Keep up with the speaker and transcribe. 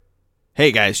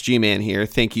Hey guys, G-Man here.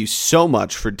 Thank you so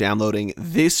much for downloading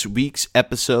this week's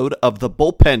episode of the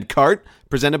Bullpen Cart,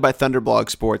 presented by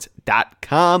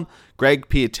ThunderblogSports.com. Greg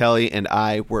Piatelli and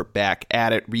I were back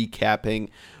at it, recapping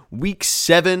Week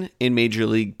 7 in Major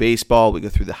League Baseball. We go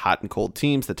through the hot and cold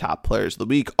teams, the top players of the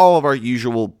week, all of our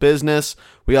usual business.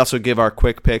 We also give our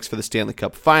quick picks for the Stanley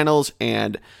Cup Finals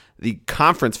and the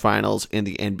Conference Finals in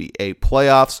the NBA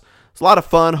playoffs. It's a lot of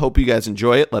fun. Hope you guys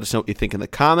enjoy it. Let us know what you think in the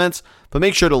comments. But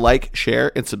make sure to like,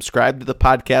 share, and subscribe to the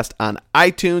podcast on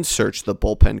iTunes. Search the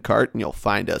Bullpen Cart, and you'll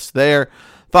find us there.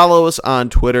 Follow us on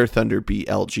Twitter.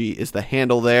 ThunderBLG is the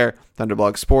handle there.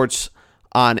 Thunderblog Sports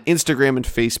on Instagram and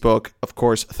Facebook. Of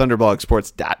course,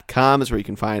 ThunderblogSports.com is where you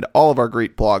can find all of our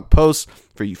great blog posts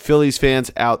for you Phillies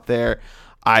fans out there.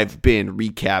 I've been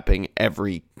recapping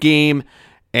every game,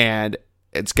 and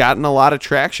it's gotten a lot of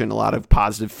traction, a lot of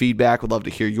positive feedback. Would love to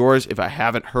hear yours if I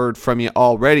haven't heard from you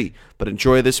already. But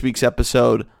enjoy this week's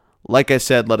episode. Like I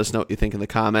said, let us know what you think in the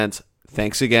comments.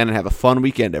 Thanks again, and have a fun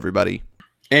weekend, everybody.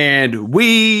 And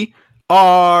we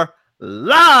are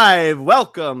live.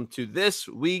 Welcome to this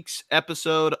week's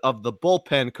episode of the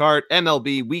Bullpen Cart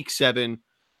MLB Week 7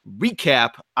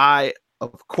 recap. I,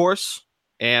 of course,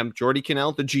 am Geordie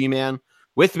Connell, the G-Man.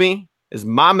 With me is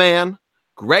my man,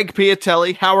 Greg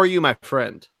Piatelli. How are you, my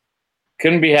friend?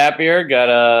 Couldn't be happier.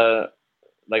 Got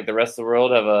like the rest of the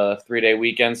world, have a 3-day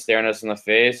weekend staring us in the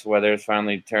face. Weather's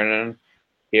finally turning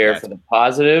here for the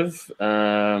positive.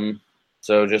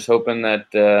 So just hoping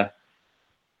that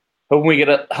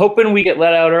hoping we get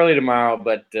let out early tomorrow.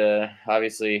 But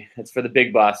obviously, it's for the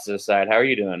big boss to decide. How are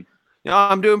you doing?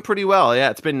 I'm doing pretty well. Yeah,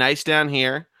 it's been nice down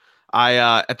here.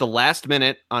 I, at the last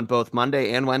minute on both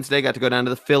Monday and Wednesday, got to go down to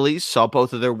the Phillies, saw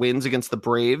both of their wins against the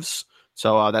Braves.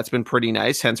 So that's been pretty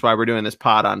nice, hence why we're doing this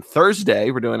pod on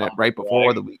Thursday. We're doing it right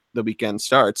before the weekend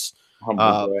starts.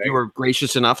 You were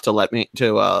gracious enough to let me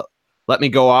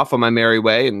go off on my merry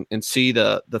way and see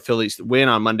the Phillies win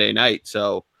on Monday night.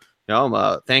 So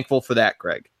I'm thankful for that,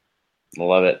 Greg. I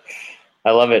love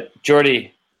it.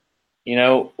 Geordie,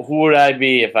 who would I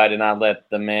be if I did not let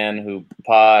the man who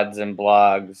pods and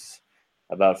blogs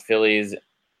about Phillies,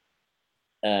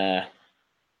 if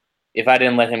I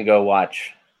didn't let him go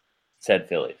watch said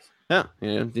Phillies? Yeah,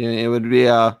 it would be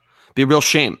a real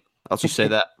shame. I'll just say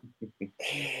that.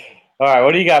 All right,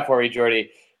 what do you got for me, Geordie?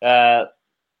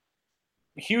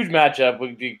 Huge matchup.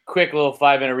 We'll do a quick little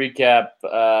 5-minute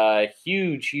recap.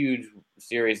 Huge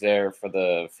series there for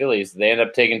the Phillies. They end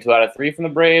up taking 2 out of 3 from the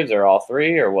Braves, or all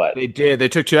 3, or what? They did. They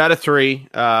took 2 out of 3.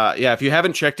 If you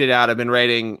haven't checked it out, I've been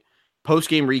writing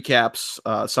post-game recaps.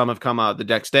 Some have come out the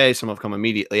next day. Some have come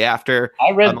immediately after.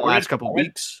 I read the last couple of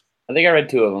weeks. I think I read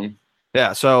 2 of them.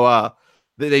 Yeah, so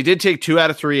they did take 2 out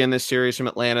of 3 in this series from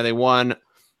Atlanta. They won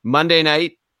Monday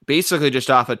night, basically just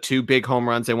off of 2 big home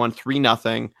runs. They won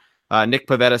 3-0. Nick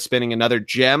Pivetta spinning another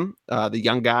gem. The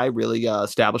young guy really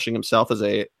establishing himself as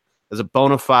a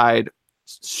bona fide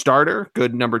starter,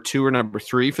 good number 2 or number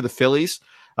 3 for the Phillies.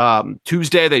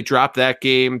 Tuesday, they dropped that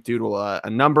game due to a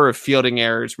number of fielding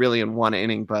errors, really in one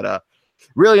inning. But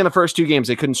really in the first 2 games,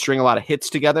 they couldn't string a lot of hits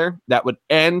together. That would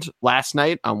end last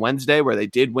night on Wednesday, where they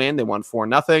did win. They won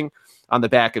 4-0 on the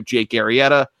back of Jake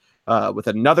Arrieta with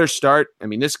another start. I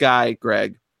mean, this guy,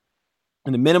 Greg,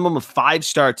 in a minimum of 5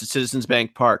 starts at Citizens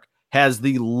Bank Park, has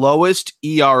the lowest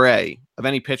ERA of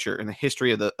any pitcher in the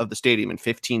history of the stadium in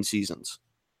 15 seasons.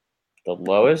 The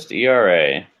lowest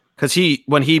ERA. Because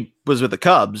when he was with the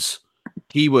Cubs,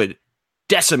 he would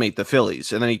decimate the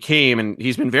Phillies. And then he came, and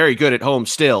he's been very good at home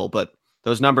still. But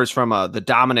those numbers from the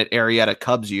dominant Arrieta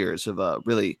Cubs years have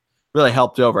really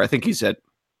helped over. I think he's at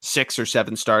 6 or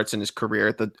 7 starts in his career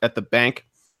at the bank.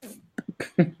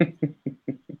 Good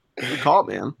call,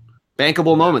 man.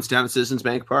 Bankable moments down at Citizens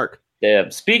Bank Park. Yeah.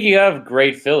 Speaking of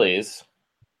great Phillies,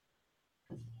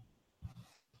 we're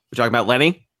talking about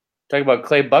Lenny. Talking about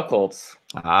Clay Buchholz.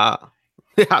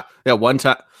 Yeah. One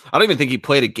time, I don't even think he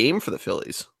played a game for the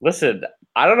Phillies. Listen,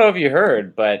 I don't know if you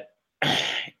heard, but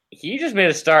he just made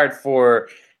a start for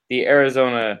the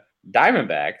Arizona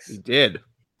Diamondbacks. He did.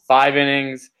 5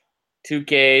 innings, 2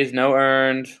 Ks, no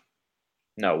earned.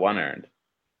 No, 1 earned.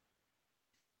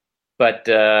 But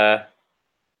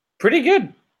pretty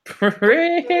good.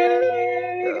 Pretty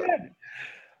good.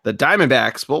 The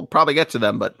Diamondbacks, we'll probably get to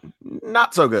them, but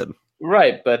not so good.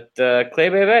 Right, but Clay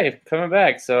Bebe coming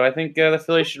back, so I think the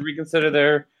Phillies should reconsider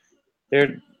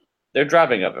their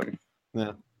dropping of him.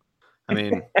 Yeah, I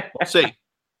mean, we'll see.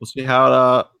 We'll see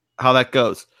how that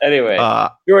goes. Anyway,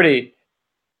 Geordie,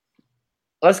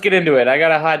 let's get into it. I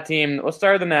got a hot team. Let's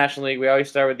start with the National League. We always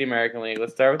start with the American League.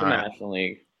 Let's start with the National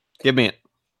League. Give me it.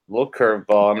 Little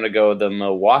curveball. I'm going to go with the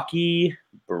Milwaukee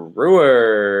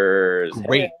Brewers.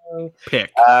 Great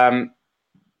Pick.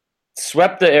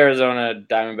 Swept the Arizona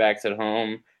Diamondbacks at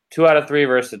home, 2 out of 3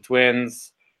 versus the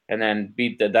Twins, and then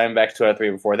beat the Diamondbacks 2 out of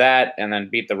 3 before that, and then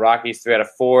beat the Rockies 3 out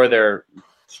of 4. They're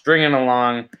stringing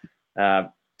along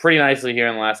pretty nicely here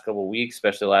in the last couple of weeks,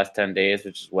 especially the last 10 days,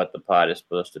 which is what the pod is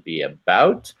supposed to be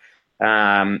about,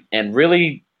 and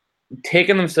really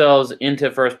taking themselves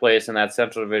into first place in that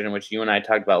Central Division, which you and I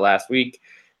talked about last week,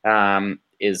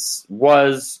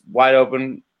 was wide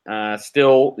open.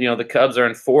 Still, the Cubs are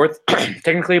in 4th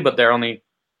technically, but they're only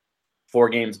 4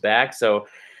 games back. So,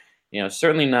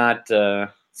 certainly not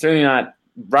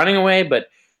running away, but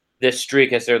this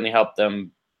streak has certainly helped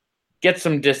them get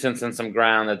some distance and some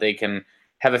ground that they can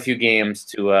have a few games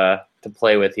to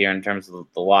play with here in terms of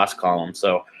the loss column.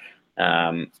 So,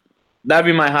 that'd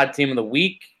be my hot team of the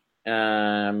week.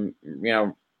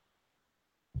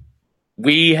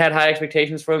 We had high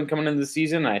expectations for them coming into the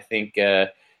season. I think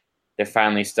they're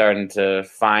finally starting to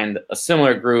find a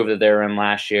similar groove that they were in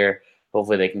last year.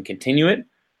 Hopefully they can continue it.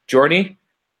 Geordie,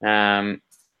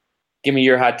 give me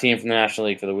your hot team from the National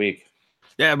League for the week.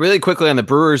 Yeah, really quickly on the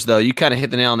Brewers, though, you kind of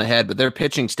hit the nail on the head, but their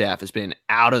pitching staff has been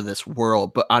out of this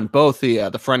world, but on both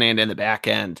the front end and the back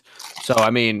end. So,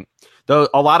 I mean,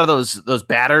 a lot of those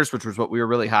batters, which was what we were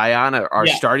really high on, are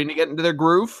starting to get into their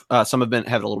groove. Some have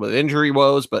had a little bit of injury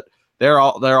woes, but they're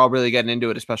all really getting into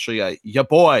it, especially your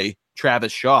boy,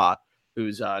 Travis Shaw,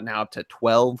 who's now up to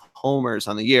 12 homers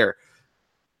on the year.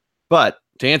 But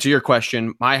to answer your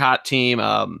question, my hot team,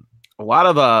 a lot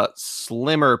of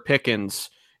slimmer pickings,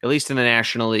 at least in the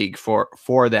National League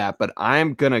for that. But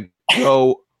I'm going to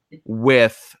go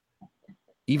with,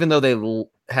 even though they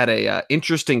had a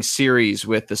interesting series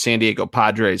with the San Diego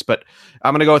Padres, but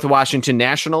I'm going to go with the Washington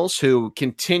Nationals, who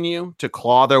continue to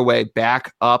claw their way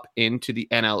back up into the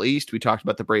NL East. We talked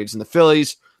about the Braves and the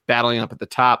Phillies battling up at the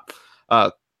top.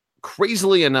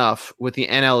 Crazily enough, with the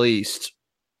NL East,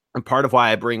 and part of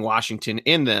why I bring Washington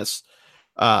in this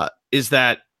is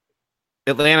that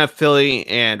Atlanta, Philly,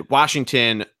 and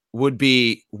Washington would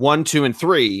be 1, 2, and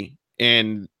 3,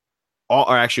 and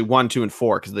or actually 1, 2, and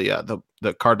 4, because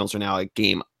the Cardinals are now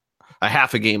a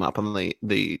half a game up on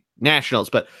the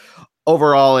Nationals. But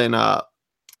overall,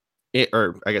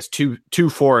 or I guess 2,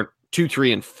 4, 2,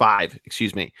 3, and 5.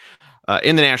 Excuse me.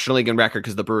 In the National League in record,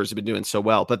 because the Brewers have been doing so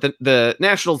well. But the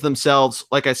Nationals themselves,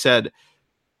 like I said,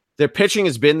 their pitching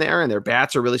has been there, and their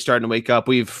bats are really starting to wake up.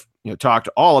 We've talked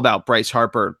all about Bryce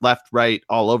Harper, left, right,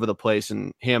 all over the place,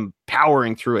 and him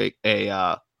powering through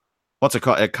a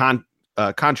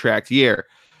contract year.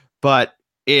 But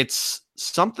it's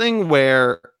something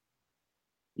where,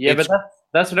 but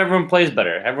that's what everyone plays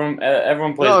better. Everyone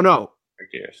plays. No.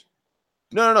 Years.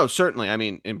 No, certainly. I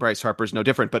mean, and Bryce Harper's no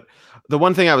different. But the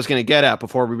one thing I was going to get at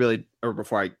before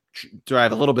I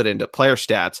drive a little bit into player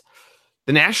stats,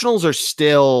 the Nationals are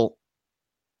still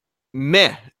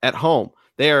meh at home.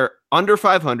 They are under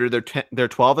 500. They're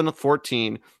 12 and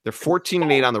 14. They're 14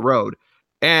 and 8 on the road.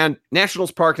 And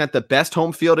Nationals Park, not the best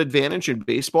home field advantage in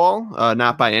baseball,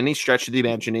 not by any stretch of the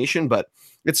imagination, but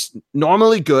it's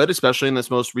normally good, especially in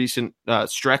this most recent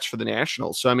stretch for the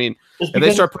Nationals. So, I mean, if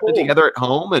they start putting it together at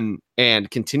home and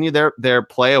continue their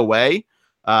play away,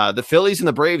 the Phillies and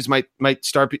the Braves may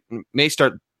start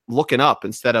looking up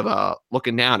instead of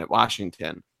looking down at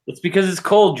Washington. It's because it's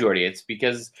cold, Geordie. It's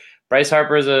because Bryce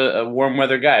Harper is a warm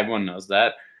weather guy. Everyone knows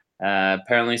that.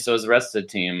 Apparently, so is the rest of the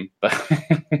team. But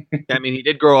I mean, he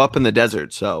did grow up in the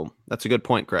desert, so that's a good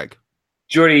point, Greg.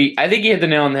 Geordie, I think you hit the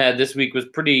nail on the head. This week was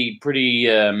pretty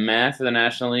meh for the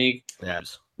National League.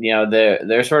 Yes.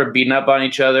 They're sort of beating up on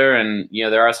each other, and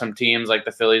there are some teams like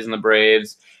the Phillies and the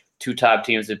Braves, 2 top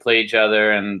teams that play each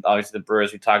other, and obviously the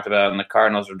Brewers we talked about, and the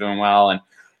Cardinals are doing well, and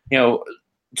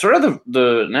sort of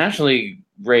the National League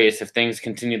race, if things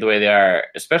continue the way they are,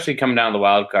 especially coming down to the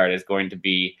wild card, is going to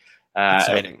be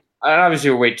exciting. Obviously,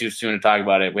 we're way too soon to talk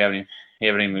about it. We haven't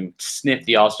even sniffed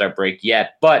the All-Star break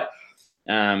yet, but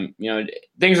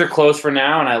things are close for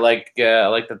now, and I like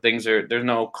that there's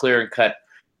no clear and cut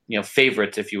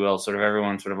favorites, if you will. Sort of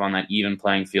everyone sort of on that even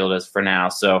playing field as for now.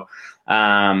 So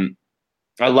I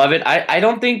love it. I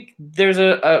don't think there's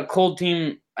a cold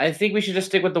team. I think we should just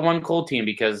stick with the one cold team,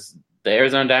 because the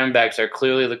Arizona Diamondbacks are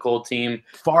clearly the cold team.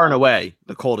 Far and away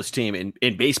the coldest team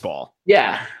in baseball.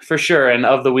 Yeah, for sure, and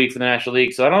of the week for the National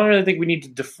League. So I don't really think we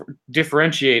need to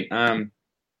differentiate.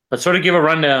 But sort of give a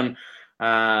rundown.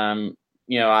 They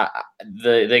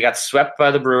got swept by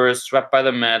the Brewers, swept by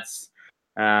the Mets,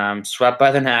 swept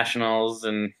by the Nationals,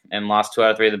 and lost 2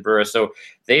 out of 3 of the Brewers. So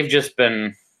they've just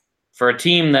been, for a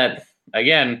team that,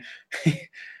 again,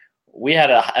 we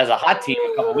had as a hot team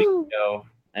a couple weeks ago,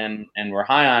 and we're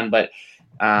high on, but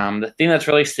The thing that's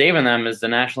really saving them is the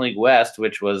National League West,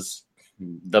 which was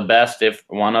the best, if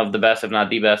one of the best, if not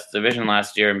the best division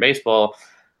last year in baseball,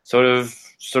 sort of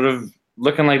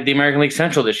looking like the American League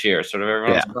Central this year. Sort of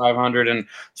everyone's 500, and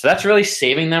so that's really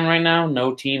saving them right now.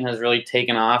 No team has really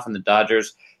taken off, and the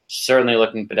Dodgers certainly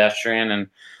looking pedestrian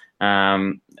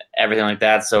and everything like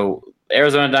that. So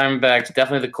Arizona Diamondbacks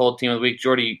definitely the cold team of the week.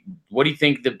 Geordie, what do you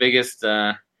think the biggest?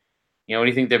 What do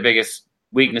you think their biggest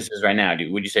weaknesses right now?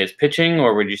 Would you say it's pitching,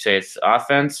 or would you say it's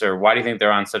offense, or why do you think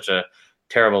they're on such a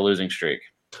terrible losing streak?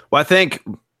 Well, I think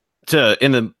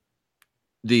in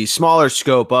the smaller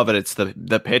scope of it, it's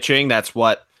the pitching. That's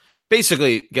what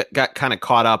basically got kind of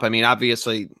caught up. I mean,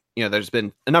 obviously, there's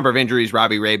been a number of injuries,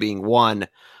 Robbie Ray being one,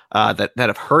 that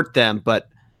have hurt them, but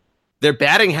their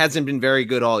batting hasn't been very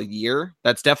good all year.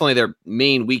 That's definitely their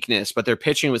main weakness, but their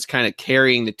pitching was kind of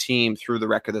carrying the team through the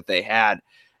record that they had.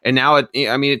 And now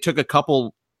it took a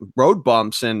couple road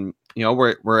bumps, and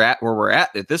we're at where we're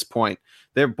at this point.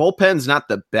 Their bullpen's not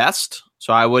the best,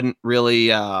 so I wouldn't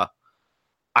really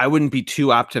I wouldn't be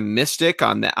too optimistic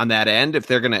on that end. If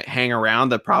they're going to hang around,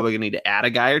 they're probably going to need to add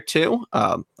a guy or two,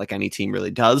 like any team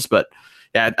really does. But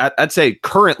yeah, I'd say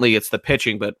currently it's the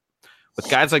pitching. But with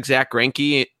guys like Zach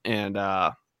Greinke and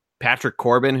Patrick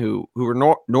Corbin, who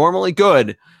are normally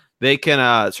good, they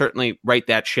can certainly right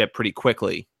that ship pretty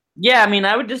quickly. Yeah, I mean,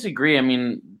 I would disagree. I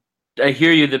mean, I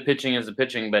hear you. The pitching is the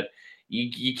pitching, but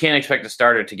you can't expect a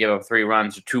starter to give up 3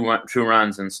 runs or two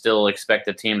runs and still expect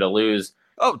a team to lose.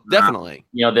 Oh, definitely.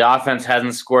 The offense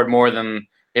hasn't scored more than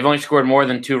 – they've only scored more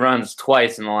than 2 runs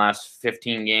twice in the last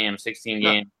 15 games, 16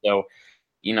 games. So,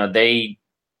 they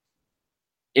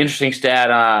 – interesting stat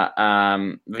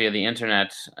via the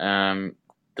internet,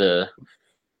 the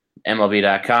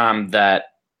MLB.com, that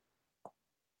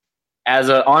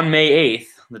on May 8th,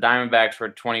 the Diamondbacks were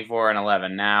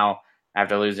 24-11. Now,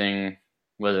 after losing,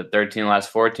 was it 13 last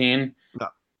 14? No.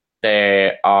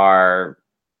 They are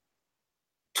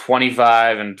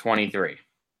 25-23.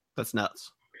 That's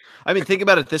nuts. I mean, think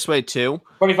about it this way too.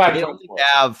 25. They only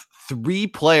have 3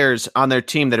 players on their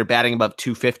team that are batting above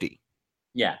 250.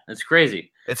 Yeah, it's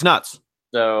crazy. It's nuts.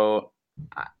 So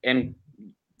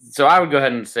I would go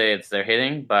ahead and say it's their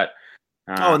hitting, but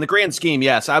in the grand scheme,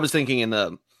 yes. I was thinking in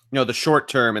the the short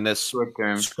term in this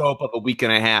scope of a week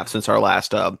and a half since our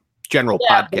last general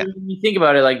podcast. When you think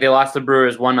about it, like they lost the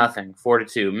Brewers 1-0,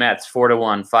 4-2, Mets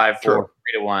 4-1, 5-4,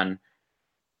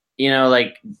 3-1.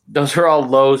 Like those are all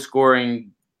low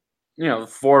scoring,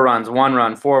 4 runs, 1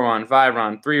 run, 4 run, 5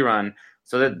 run, 3 run.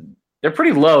 So that they're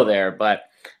pretty low there, but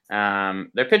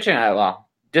they're pitching.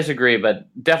 Disagree, but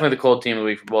definitely the cold team of the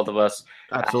week for both of us.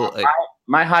 Absolutely.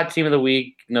 My hot team of the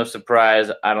week, no surprise,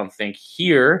 I don't think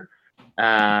here.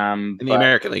 In the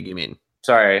American League, you mean?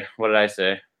 Sorry, what did I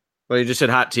say? Well, you just said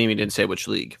hot team. You didn't say which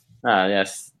league.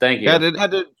 Yes, thank you.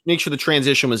 Had to make sure the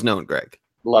transition was known, Greg.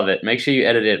 Love it. Make sure you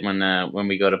edit it when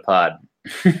we go to pod.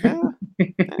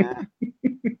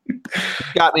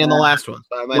 Got me in the last one.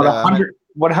 So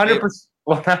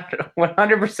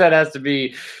 100% has to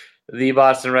be the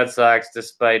Boston Red Sox,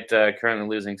 despite currently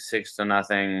losing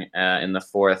 6-0 in the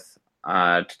 4th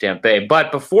to Tampa Bay.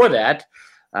 But before that,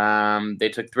 they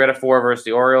took 3 out of 4 versus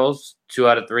the Orioles, 2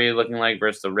 out of 3 looking like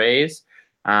versus the Rays.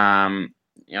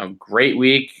 Great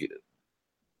week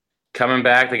coming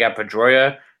back. They got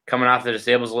Pedroia coming off the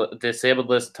disabled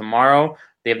list tomorrow.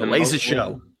 They have the lazy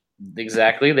show.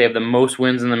 Exactly. They have the most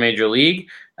wins in the major league,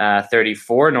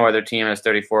 34. No other team has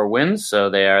 34 wins, so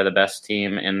they are the best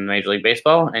team in Major League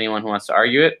Baseball. Anyone who wants to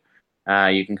argue it,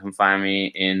 you can come find me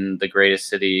in the greatest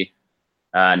city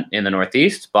in the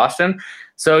Northeast, Boston.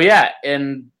 So yeah,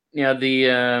 and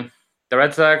the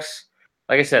Red Sox,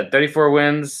 like I said, 34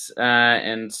 wins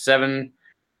and 7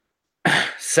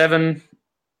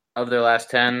 of their last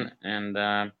 10,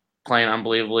 and playing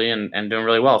unbelievably and doing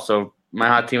really well. So my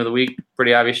hot team of the week,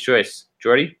 pretty obvious choice.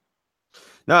 Geordie?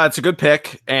 No, it's a good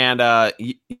pick. And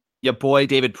your boy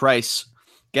David Price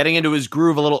getting into his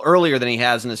groove a little earlier than he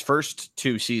has in his first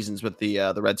 2 seasons with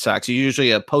the Red Sox. He's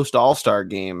usually a post-All-Star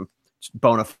game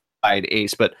bona fide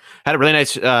ace, but had a really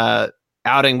nice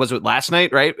outing. Was it last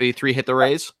night, right? He 3 hit the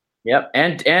Rays? Yep.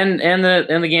 And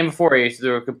the game before, he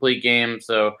threw a complete game.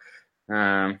 So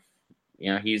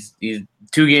he's 2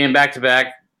 game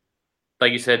back-to-back,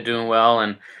 like you said, doing well.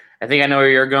 And I think I know where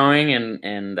you're going,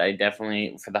 and I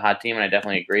definitely, for the hot team, and I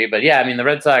definitely agree. But yeah, I mean, the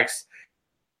Red Sox,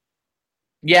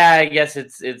 yeah, I guess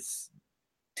it's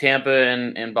Tampa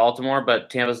and Baltimore, but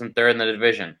Tampa's in 3rd in the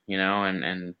division,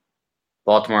 and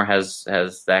Baltimore has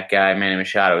that guy, Manny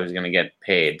Machado, who's going to get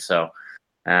paid. So,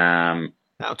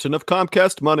 mountain of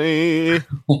Comcast money.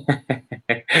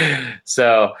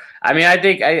 So, I mean, I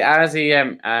think I honestly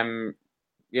I'm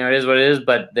it is what it is.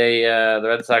 But the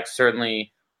Red Sox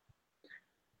certainly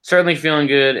feeling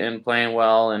good and playing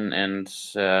well, and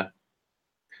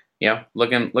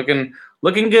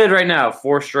looking good right now.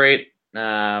 4 straight.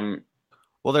 Well,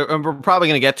 we're probably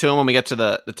going to get to him when we get to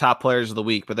the top players of the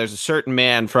week. But there's a certain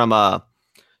man from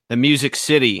the Music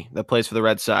City that plays for the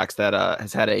Red Sox that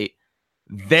has had a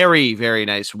very, very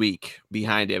nice week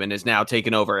behind him and is now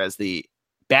taken over as the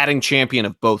batting champion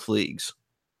of both leagues.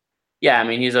 Yeah, I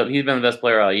mean he's been the best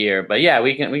player all year. But yeah,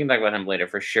 we can talk about him later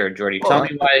for sure. Geordie, tell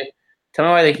me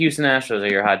why the Houston Astros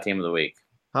are your hot team of the week.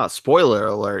 Oh, spoiler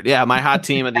alert. Yeah, my hot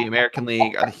team of the American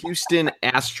League are the Houston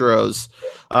Astros.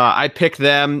 I picked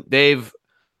them. They've,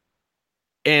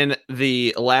 in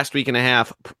the last week and a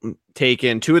half,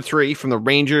 taken 2 or 3 from the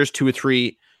Rangers, 2 or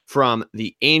 3 from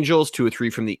the Angels, 2 or 3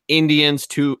 from the Indians,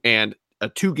 and a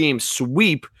 2-game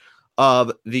sweep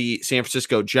of the San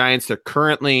Francisco Giants. They're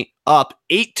currently up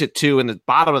 8-2 in the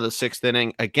bottom of the 6th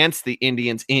inning against the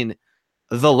Indians in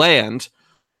the land.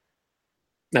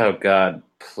 Oh, God,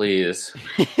 please.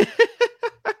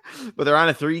 But they're on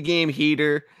a 3-game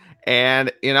heater.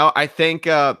 And, I think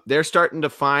they're starting to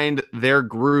find their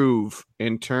groove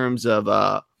in terms of,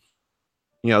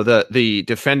 the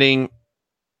defending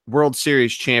World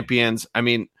Series champions. I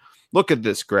mean, look at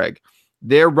this, Greg.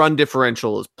 Their run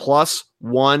differential is plus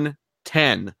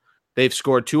 110. They've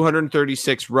scored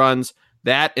 236 runs.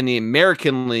 That in the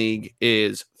American League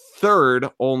is third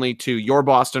only to your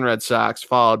Boston Red Sox,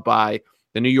 followed by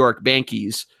the New York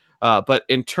Yankees. But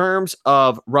in terms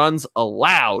of runs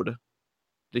allowed,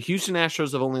 the Houston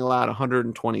Astros have only allowed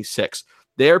 126.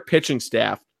 Their pitching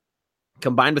staff,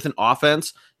 combined with an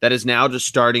offense that is now just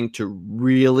starting to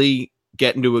really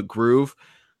get into a groove,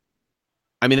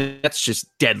 I mean, that's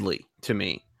just deadly to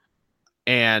me.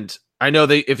 And I know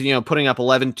if putting up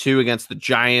 11-2 against the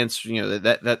Giants,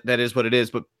 that is what it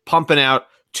is. But pumping out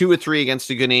 2 or 3 against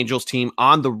a good Angels team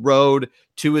on the road,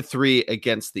 2 or 3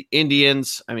 against the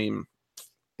Indians. I mean,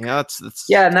 that's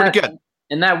pretty good.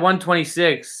 And that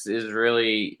 126 is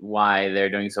really why they're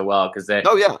doing so well, because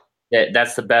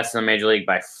that's the best in the Major League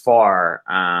by far,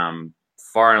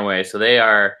 far and away. So they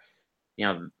are,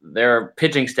 their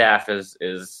pitching staff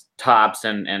is tops,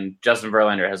 and Justin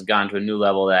Verlander has gone to a new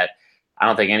level that I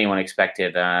don't think anyone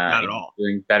expected. Not at all.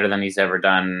 Doing better than he's ever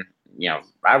done.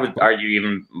 I would argue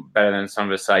even better than some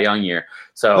of his Cy Young year.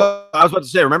 So I was about to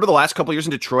say, remember the last couple of years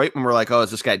in Detroit when we're like, oh,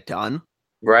 is this guy done?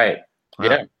 Right.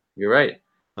 Yeah, you're right.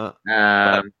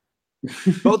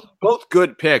 Both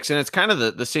good picks, and it's kind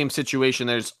of the same situation.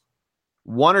 There's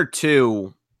 1 or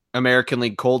 2 American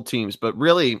League cold teams, but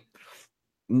really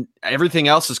everything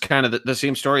else is kind of the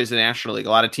same story as the National League.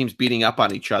 A lot of teams beating up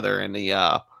on each other in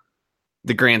the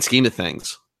grand scheme of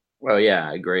things. Well, yeah,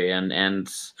 I agree, and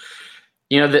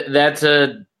that's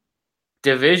a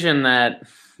division that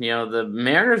the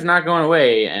Mariners not going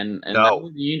away, and no.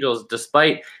 The Angels,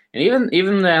 despite, and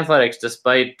even the Athletics,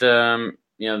 despite the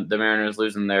Mariners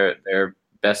losing their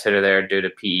best hitter there due to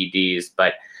PEDs,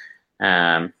 but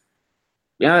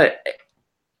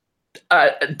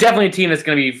definitely a team that's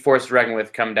going to be forced to reckon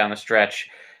with coming down the stretch.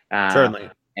 Certainly,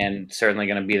 and certainly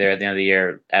going to be there at the end of the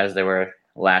year as they were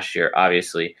last year,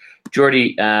 obviously.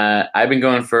 Geordie, I've been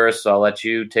going first, so I'll let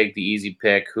you take the easy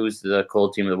pick. Who's the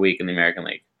cold team of the week in the American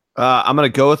League? I'm going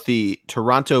to go with the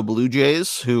Toronto Blue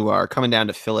Jays, who are coming down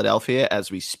to Philadelphia as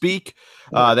we speak.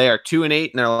 They are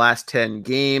 2-8 in their last 10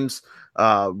 games.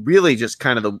 Really just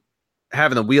kind of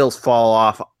having the wheels fall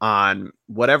off on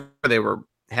whatever they were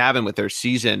having with their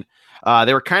season.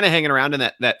 They were kind of hanging around in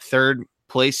that third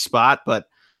place spot, but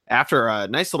after a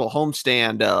nice little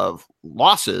homestand of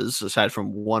losses, aside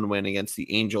from 1 win against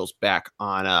the Angels back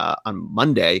on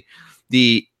Monday,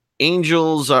 the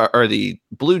Angels or the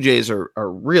Blue Jays are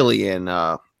really in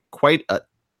quite a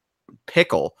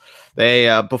pickle.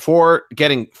 They before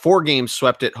getting 4 games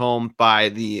swept at home by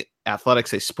the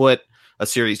Athletics, they split a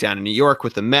series down in New York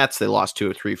with the Mets. They lost 2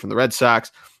 or 3 from the Red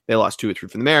Sox. They lost 2 or 3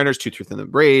 from the Mariners, 2 or 3 from the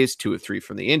Braves, 2 or 3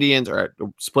 from the Indians, or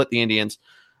split the Indians.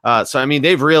 So I mean,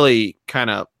 they've really kind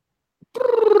of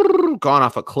gone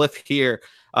off a cliff here.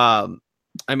 I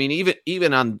mean,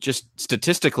 even on just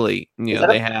statistically,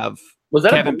 they have. Was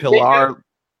that Kevin Pillar?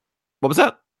 What was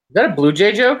that? Is that a Blue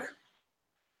Jay joke?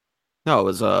 No, it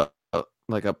was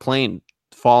like a plane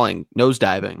falling,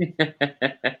 nosediving.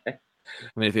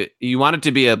 I mean, if you want it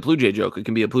to be a Blue Jay joke, it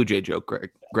can be a Blue Jay joke,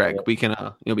 Greg. We can,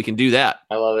 we can do that.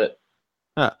 I love it.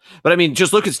 But I mean,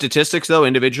 just look at statistics though.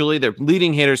 Individually, their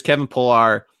leading hitters, Kevin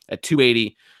Pillar at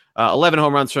 280, 11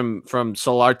 home runs from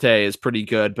Solarte is pretty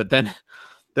good. But then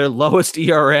their lowest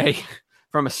ERA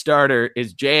from a starter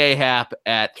is J.A. Happ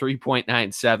at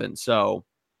 3.97. So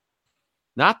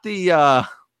not the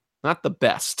not the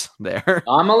best there.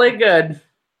 Normally good.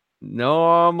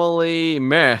 Normally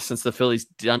meh, since the Phillies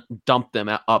dumped them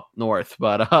up north.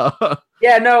 But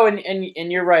yeah, no,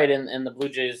 and you're right. And the Blue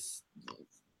Jays,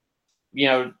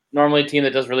 normally a team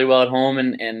that does really well at home,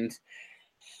 and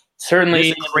certainly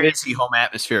it's a crazy home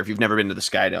atmosphere if you've never been to the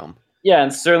Sky Dome. Yeah,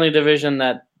 and certainly a division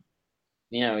that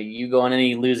you go on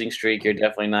any losing streak, you're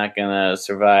definitely not going to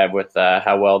survive with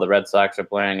how well the Red Sox are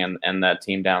playing and that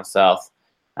team down south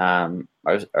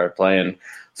are playing.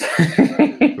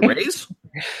 The Rays?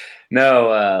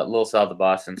 No, a little south of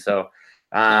Boston. So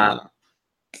the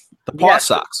Paw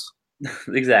Sox.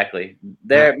 Exactly.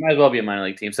 There might as well be a minor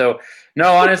league team. So,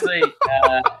 no, honestly,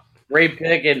 great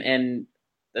pick and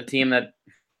a team that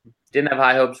didn't have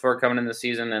high hopes for coming in the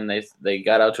season, and they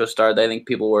got out to a start. I think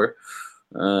people were,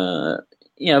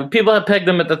 people have pegged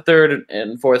them at the third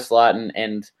and fourth slot,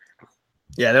 and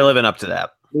yeah, they're living up to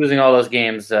that. Losing all those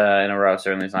games in a row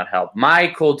certainly has not helped. My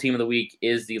cold team of the week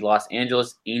is the Los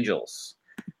Angeles Angels.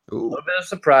 Ooh. A little bit of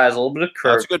surprise, a little bit of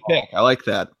curve. That's a good pick. I like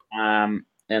that.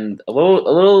 And a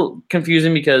little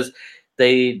confusing because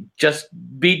they just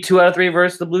beat 2 out of 3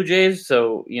 versus the Blue Jays.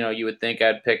 So you would think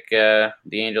I'd pick the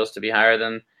Angels to be higher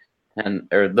than.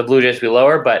 Or the Blue Jays to be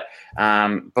lower, but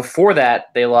before that,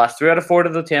 they lost 3 out of 4 to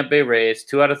the Tampa Bay Rays,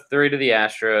 2 out of 3 to the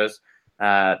Astros,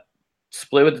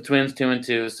 split with the Twins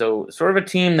 2-2. So sort of a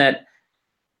team that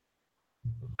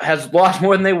has lost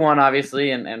more than they won,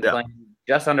 obviously, and playing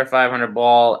just under 500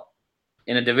 ball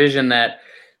in a division that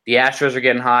the Astros are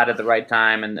getting hot at the right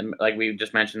time, and like we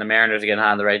just mentioned, the Mariners are getting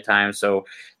hot at the right time. So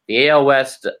the AL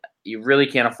West, you really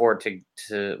can't afford to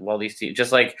these teams,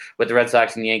 just like with the Red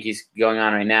Sox and the Yankees going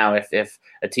on right now, if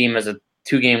a team has a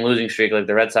 2-game losing streak like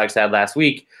the Red Sox had last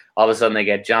week, all of a sudden they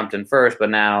get jumped in first, but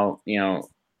now,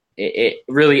 it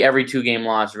really every 2-game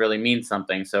loss really means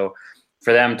something. So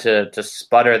for them to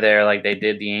sputter there like they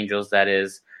did the Angels, that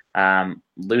is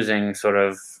losing sort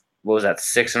of, what was that,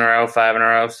 6 in a row, 5 in a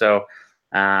row. So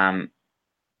that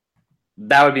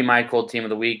would be my cold team of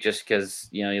the week, just because,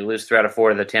 you lose 3 out of 4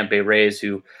 to the Tampa Bay Rays,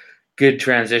 who, good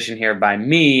transition here by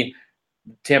me.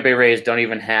 Tampa Bay Rays don't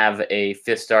even have a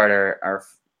 5th starter,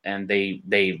 and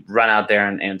they run out there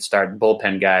and start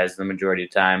bullpen guys the majority of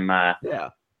the time.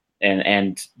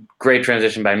 And great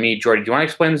transition by me. Geordie, do you want to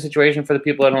explain the situation for the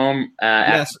people at home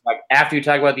yes. after you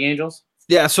talk about the Angels?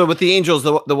 Yeah, so with the Angels,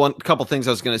 the couple things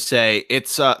I was going to say,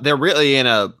 it's they're really in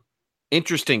a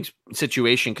interesting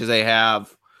situation because they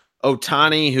have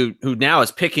Ohtani, who now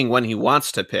is picking when he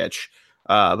wants to pitch,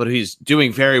 but he's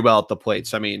doing very well at the plate.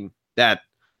 So, I mean, that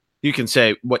you can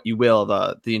say what you will,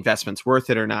 the investment's worth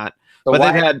it or not. So but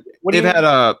they've had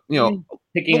a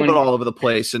little bit all over the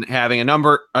place and having a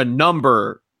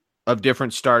number of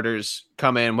different starters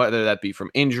come in, whether that be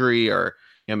from injury or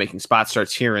making spot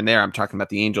starts here and there. I'm talking about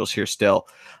the Angels here still.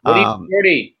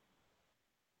 Geordie?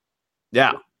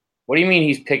 Yeah. What do you mean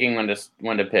he's picking when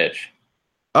to pitch?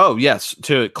 Oh, yes.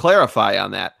 To clarify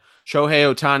on that,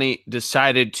 Shohei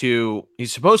Ohtani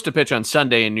he's supposed to pitch on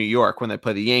Sunday in New York when they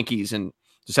play the Yankees and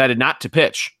decided not to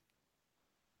pitch.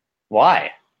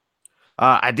 Why?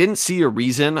 I didn't see a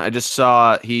reason. I just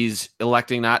saw he's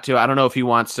electing not to. I don't know if he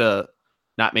wants to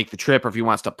not make the trip or if he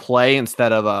wants to play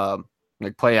instead of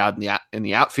play out in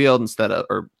the outfield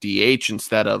or DH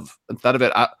instead of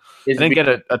it. I didn't get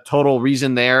a total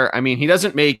reason there. I mean, he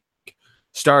doesn't make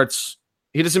starts.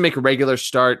 He doesn't make a regular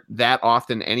start that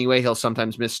often anyway. He'll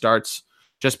sometimes miss starts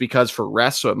just because for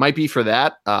rest. So it might be for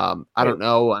that. I don't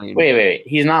know. I mean, wait.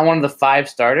 He's not one of the 5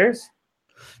 starters?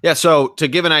 Yeah. So to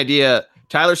give an idea,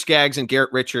 Tyler Skaggs and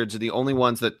Garrett Richards are the only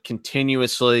ones that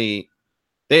continuously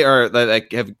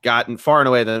have gotten far and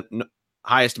away the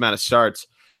highest amount of starts.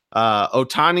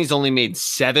 Ohtani's only made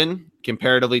 7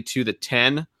 comparatively to the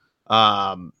 10.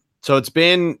 So it's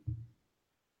been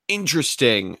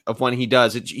interesting of when he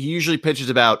does it. He usually pitches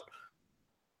about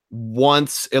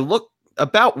once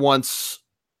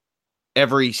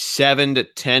every 7 to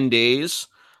 10 days.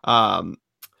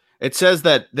 It says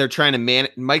that they're trying to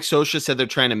Mike Scioscia said they're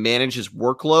trying to manage his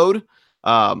workload.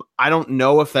 I don't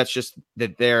know if that's just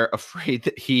that they're afraid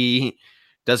that he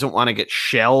doesn't want to get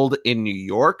shelled in New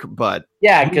York, but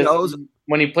yeah, because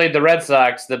when he played the Red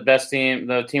Sox, the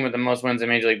team with the most wins in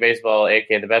Major League Baseball,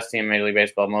 aka the best team in Major League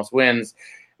Baseball, most wins.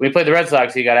 When he played the Red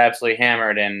Sox, he got absolutely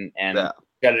hammered and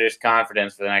got his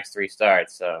confidence for the next 3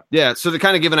 starts. So to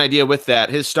kind of give an idea with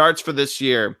that, his starts for this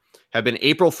year have been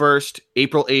April 1st,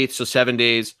 April 8th, so 7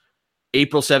 days.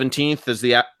 April 17th is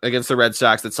against the Red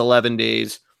Sox. That's 11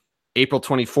 days. April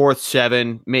 24th,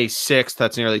 7. May 6th,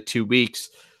 that's nearly 2 weeks.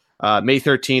 May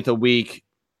 13th, a week.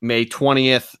 May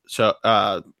 20th, so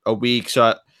a week.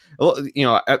 So well,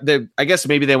 I guess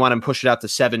maybe they want to push it out to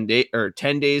 7 days or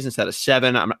 10 days instead of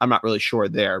 7. I'm not really sure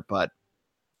there, but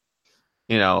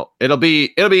it'll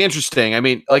be interesting. I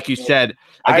mean, like you said,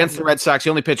 against the Red Sox, he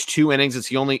only pitched 2 innings. It's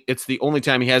the only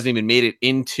time he hasn't even made it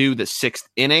into the 6th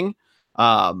inning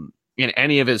in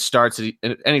any of his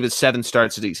 7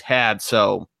 starts that he's had.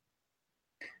 So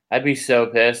I'd be so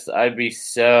pissed. I'd be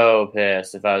so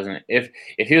pissed if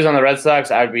he was on the Red Sox.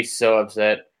 I'd be so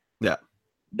upset. Yeah.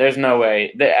 There's no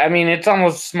way. I mean, it's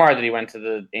almost smart that he went to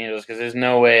the Angels because there's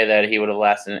no way that he would have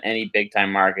lasted in any big time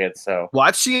market. So, well,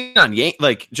 I've seen on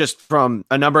just from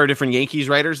a number of different Yankees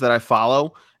writers that I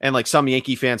follow, and like some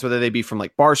Yankee fans, whether they be from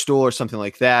like Barstool or something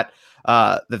like that,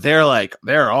 that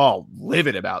they're all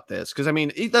livid about this because I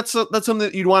mean that's something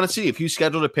that you'd want to see if you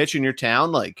scheduled a pitch in your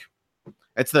town. Like,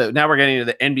 now we're getting into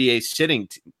the NBA sitting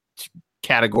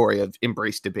category of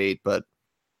embrace debate, but.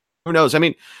 Who knows? I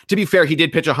mean, to be fair, he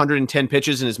did pitch 110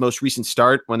 pitches in his most recent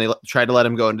start when they tried to let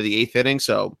him go into the 8th inning.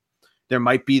 So there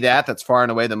might be that. That's far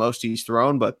and away the most he's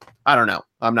thrown, but I don't know.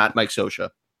 I'm not Mike Scioscia.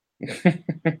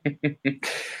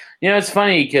 It's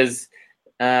funny because,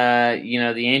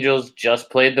 the Angels just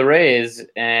played the Rays,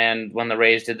 and when the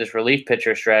Rays did this relief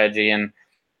pitcher strategy,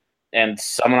 and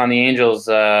someone on the Angels,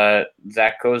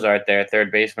 Zach Cozart, their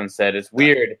third baseman, said it's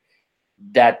weird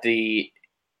that the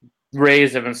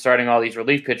Rays have been starting all these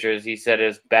relief pitchers. He said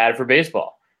it's bad for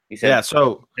baseball. He said, yeah.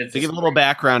 So to give a little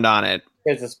background on it,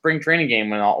 it's a spring training game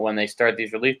when they start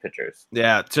these relief pitchers.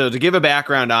 Yeah. So to give a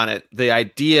background on it, the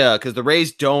idea because the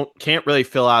Rays can't really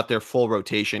fill out their full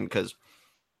rotation because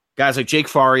guys like Jake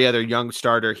Faria, their young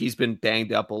starter, he's been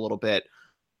banged up a little bit.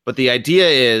 But the idea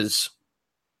is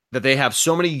that they have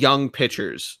so many young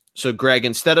pitchers. So Greg,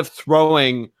 instead of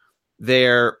throwing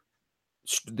the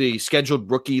scheduled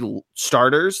rookie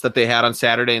starters that they had on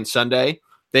Saturday and Sunday,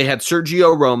 they had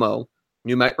Sergio Romo.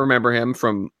 You might remember him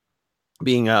from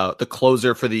being the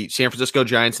closer for the San Francisco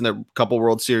Giants in their couple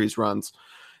World Series runs.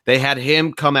 They had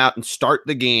him come out and start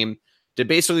the game to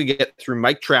basically get through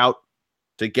Mike Trout,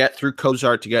 to get through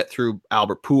Cozart, to get through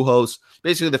Albert Pujols,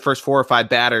 basically the first 4 or 5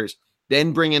 batters,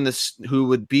 then bring in this who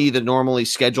would be the normally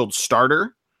scheduled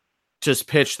starter, just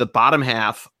pitch the bottom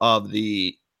half of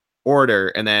the order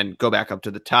and then go back up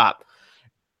to the top.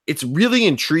 It's really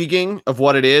intriguing of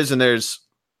what it is, and there's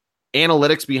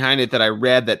analytics behind it that I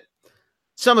read that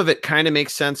some of it kind of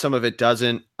makes sense, some of it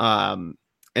doesn't. And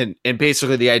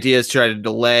basically the idea is try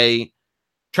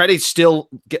to still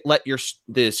let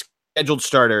the scheduled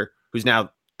starter, who's now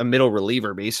a middle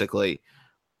reliever, basically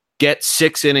get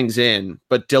 6 innings in,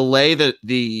 but delay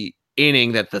the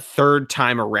inning that the third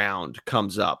time around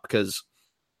comes up because.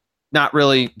 Not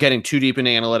really getting too deep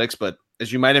into analytics, but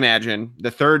as you might imagine, the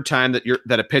third time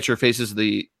that a pitcher faces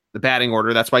the batting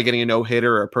order, that's why getting a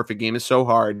no-hitter or a perfect game is so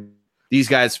hard. These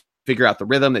guys figure out the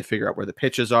rhythm. They figure out where the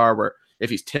pitches are, where if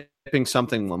he's tipping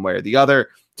something one way or the other,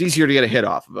 it's easier to get a hit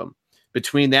off of him.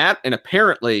 Between that and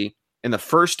apparently in the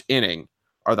first inning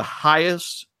are the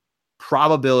highest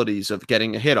probabilities of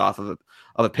getting a hit off of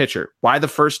a pitcher. Why the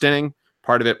first inning?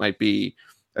 Part of it might be,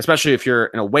 especially if you're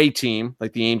an away team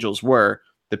like the Angels were,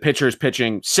 the pitcher is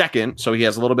pitching second, so he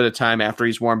has a little bit of time after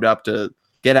he's warmed up to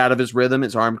get out of his rhythm,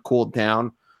 his arm cooled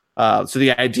down. So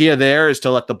the idea there is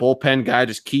to let the bullpen guy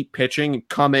just keep pitching,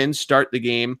 come in, start the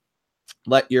game,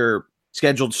 let your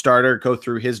scheduled starter go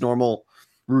through his normal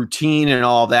routine and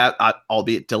all that,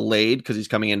 albeit delayed because he's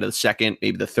coming into the second,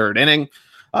 maybe the third inning.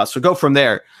 So go from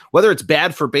there. Whether it's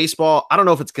bad for baseball, I don't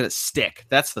know if it's going to stick.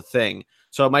 That's the thing.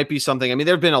 So it might be something. I mean,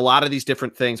 there have been a lot of these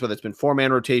different things, whether it's been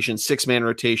 4-man rotations, 6-man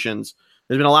rotations.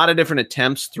 There's been a lot of different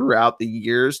attempts throughout the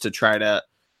years to try to,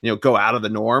 go out of the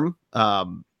norm.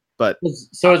 But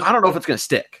so I don't know if it's going to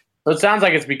stick. So it sounds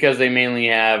like it's because they mainly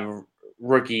have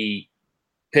rookie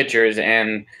pitchers,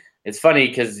 and it's funny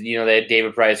because they had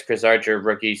David Price, Chris Archer,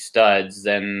 rookie studs.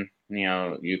 Then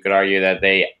you could argue that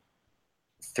they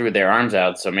threw their arms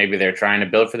out, so maybe they're trying to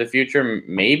build for the future,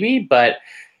 maybe. But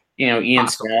Ian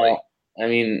Snell. I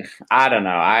mean, I don't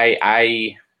know.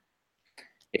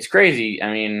 It's crazy.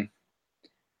 I mean,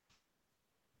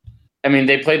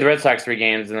 they played the Red Sox 3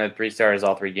 games and the 3 stars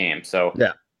all 3 games. So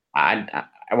yeah, I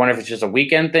wonder if it's just a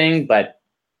weekend thing, but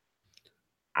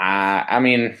I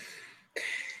mean,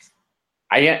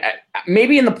 I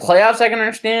maybe in the playoffs I can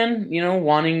understand,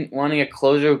 wanting a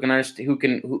closer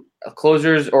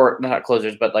closers or not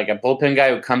closers, but like a bullpen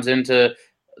guy who comes into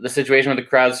the situation with the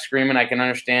crowd screaming. I can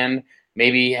understand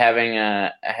maybe having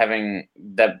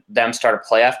them start a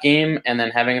playoff game and then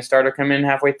having a starter come in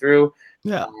halfway through.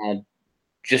 Yeah.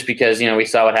 Just because we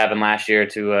saw what happened last year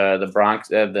to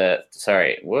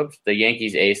the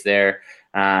Yankees ace there,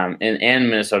 and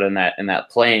Minnesota in that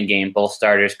playing game, both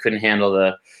starters couldn't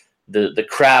handle the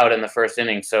crowd in the first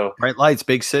inning. So Bright lights,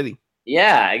 big city.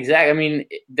 yeah, exactly. I mean,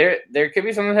 there could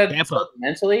be something that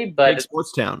mentally, but big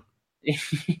sports town.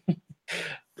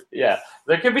 Yeah,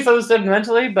 there could be something said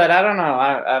mentally, but I don't know.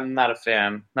 I'm not a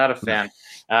fan. Not a fan.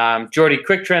 Geordie,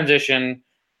 quick transition.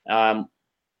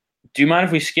 Do you mind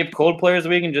if we skip cold players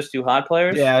week and just do hot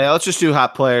players? Yeah, let's just do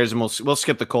hot players, and we'll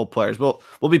skip the cold players. We'll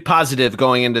be positive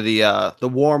going into the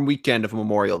warm weekend of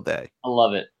Memorial Day. I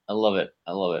love it. I love it.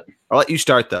 I love it. I'll let you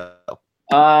start though.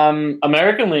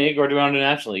 American League, or do we want to do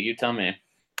National League? You tell me.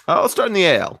 Let's start in the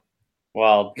AL.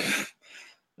 Well,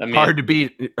 I mean, hard to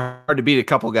beat a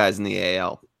couple guys in the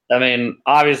AL. I mean,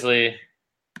 obviously,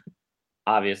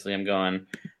 I'm going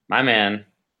my man,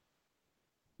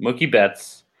 Mookie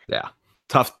Betts. Yeah,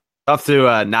 tough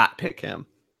to not pick him.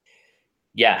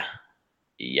 Yeah.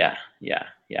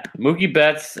 Mookie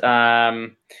Betts,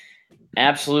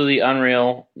 absolutely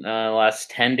unreal.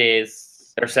 Last 10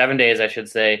 days or 7 days, I should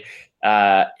say.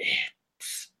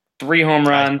 3 home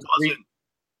runs,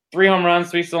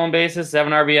 3 stolen bases,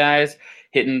 7 RBIs,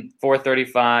 hitting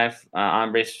 .435,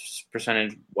 on base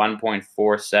percentage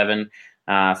 1.47,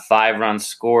 5 runs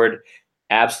scored.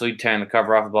 Absolutely tearing the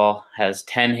cover off the ball. Has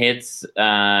 10 hits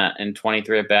and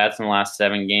 23 at bats in the last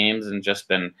 7 games, and just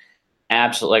been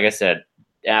absolutely, like I said,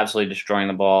 absolutely destroying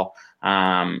the ball,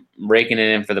 raking it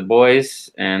in for the boys,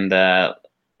 and a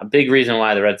big reason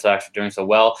why the Red Sox are doing so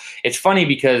well. It's funny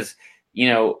because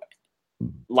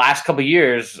last couple of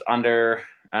years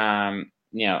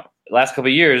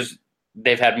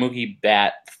they've had Mookie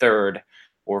bat third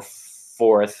or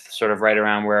fourth, sort of right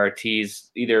around where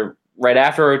Ortiz, either right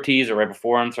after Ortiz or right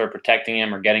before him, sort of protecting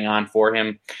him or getting on for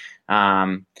him,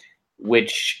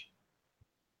 which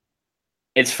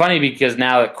it's funny because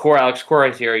now that Alex Cora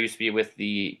is here, used to be with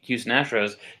the Houston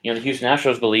Astros. The Houston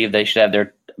Astros believe they should have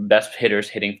their best hitters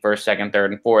hitting first, second,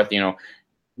 third, and fourth.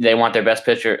 They want their best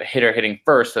hitter hitting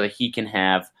first so that he can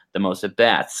have the most at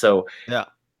bats. So yeah.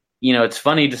 It's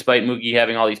funny, despite Mookie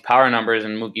having all these power numbers,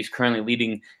 and Mookie's currently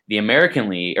leading the American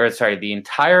League, the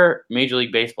entire Major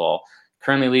League Baseball,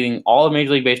 currently leading all of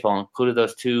Major League Baseball, included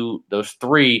those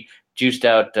 3 juiced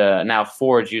out, now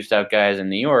 4 juiced out guys in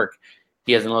New York.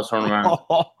 He has the most home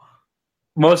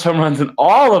runs in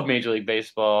all of Major League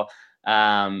Baseball.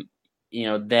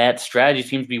 That strategy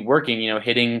seems to be working.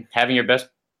 Having your best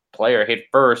player hit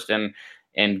first and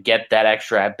get that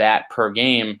extra at bat per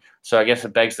game. So I guess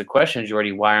it begs the question,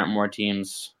 Geordie, why aren't more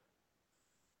teams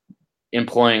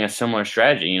employing a similar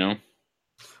strategy?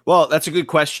 Well, that's a good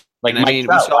question. Like Mike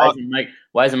Trout.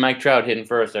 Why isn't Mike Trout hitting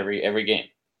first every game?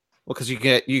 Well, because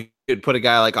you could put a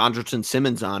guy like Andrelton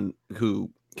Simmons on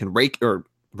who can rake,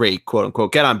 quote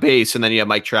unquote, get on base, and then you have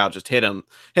Mike Trout just hit him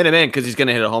in because he's going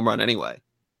to hit a home run anyway.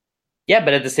 Yeah,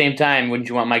 but at the same time, wouldn't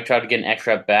you want Mike Trout to get an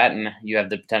extra at bat, and you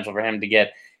have the potential for him to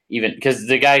get even, because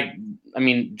the guy,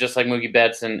 just like Mookie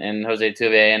Betts and Jose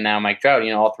Altuve and now Mike Trout,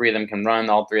 all 3 of them can run,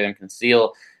 all 3 of them can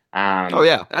steal. Oh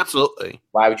yeah, absolutely.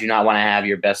 Why would you not want to have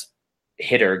your best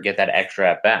hitter get that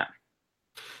extra at bat?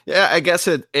 Yeah, I guess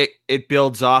it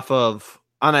builds off of,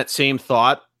 on that same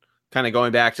thought, kind of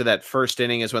going back to that first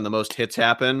inning is when the most hits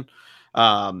happen.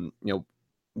 However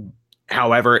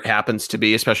it happens to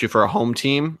be, especially for a home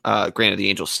team. Granted, the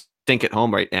Angels stink at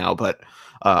home right now, but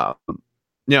I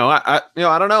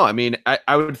don't know.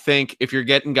 I would think if you're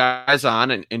getting guys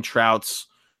on and Trout's,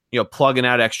 plugging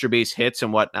out extra base hits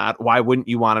and whatnot, why wouldn't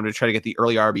you want him to try to get the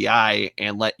early RBI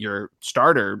and let your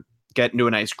starter get into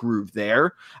a nice groove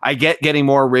there? I get getting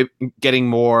more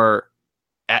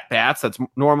at bats. That's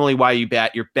normally why you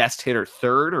bat your best hitter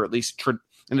third, or at least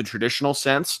in the traditional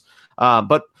sense.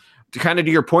 But to kind of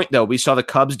to your point, though, we saw the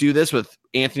Cubs do this with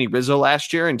Anthony Rizzo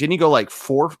last year, and didn't he go like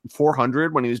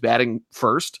 400 when he was batting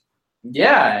first?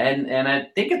 Yeah, and I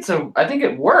think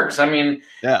it works.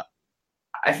 Yeah.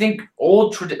 I think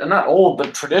not old,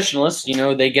 but traditionalists,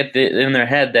 they get in their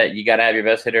head that you got to have your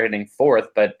best hitter hitting fourth.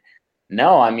 But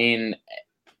no,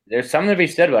 there's something to be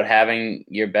said about having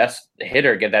your best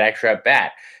hitter get that extra at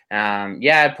bat.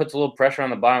 It puts a little pressure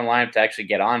on the bottom line to actually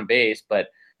get on base, but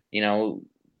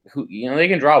they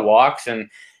can draw walks, and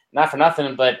not for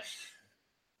nothing, but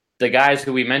the guys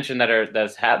who we mentioned that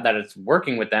it's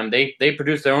working with them, they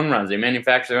produce their own runs. They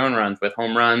manufacture their own runs with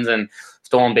home runs and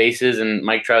stolen bases, and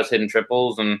Mike Trout's hitting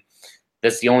triples. And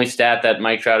that's the only stat that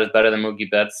Mike Trout is better than Mookie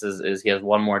Betts is he has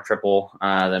 1 more triple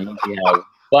than Mookie has.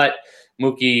 But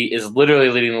Mookie is literally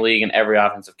leading the league in every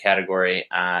offensive category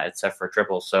except for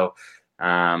triples. So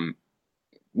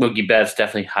Mookie Betts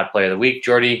definitely hot player of the week.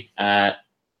 Geordie, do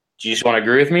you just want to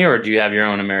agree with me, or do you have your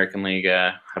own American League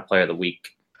hot player of the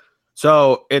week?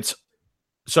 So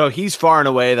he's far and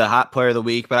away the hot player of the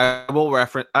week, but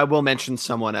I will mention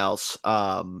someone else.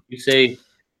 You say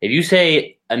If you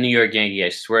say a New York Yankee, I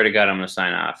swear to God, I'm going to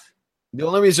sign off. The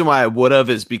only reason why I would have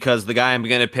is because the guy I'm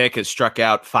going to pick has struck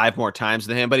out 5 more times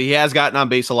than him, but he has gotten on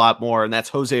base a lot more, and that's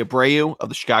Jose Abreu of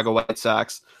the Chicago White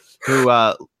Sox, who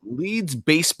leads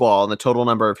baseball in the total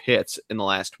number of hits in the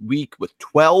last week with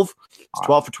 12. It's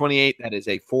 12 for 28. That is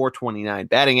a 429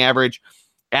 batting average.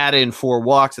 Add in 4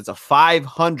 walks. It's a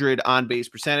 500 on-base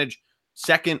percentage.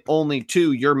 Second only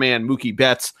to your man, Mookie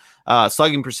Betts.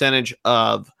 Slugging percentage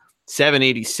of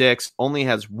 786, only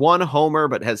has 1 homer,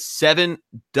 but has 7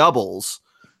 doubles.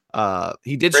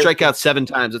 He did strike out 7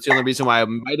 times. That's the only reason why I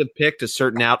might have picked a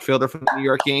certain outfielder from the New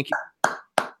York Yankees.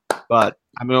 But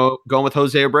I'm going with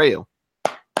Jose Abreu.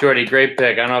 Geordie, great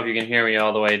pick. I don't know if you can hear me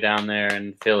all the way down there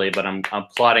in Philly, but I'm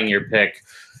plotting your pick.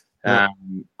 I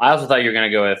also thought you were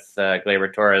going to go with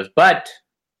Gleyber Torres, but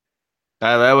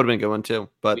that would have been a good one too.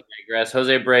 But we digress.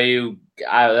 Jose Abreu,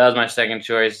 that was my second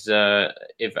choice.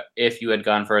 If you had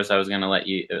gone first, I was going to let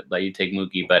you take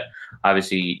Mookie, but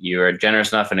obviously you are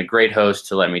generous enough and a great host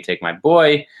to let me take my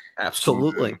boy.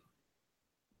 Absolutely.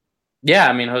 Yeah,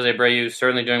 I mean Jose Abreu is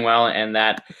certainly doing well, and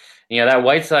that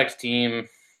White Sox team,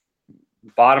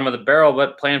 bottom of the barrel,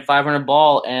 but playing 500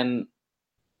 ball, and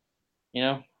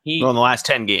he in the last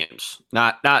 10 games,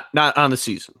 not on the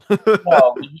season.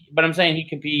 No, but I'm saying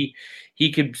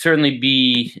he could certainly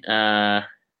be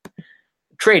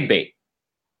trade bait.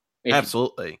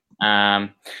 Absolutely.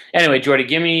 Anyway, Geordie,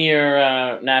 give me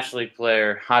your National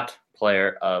League hot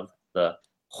player of the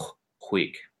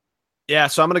week. Yeah,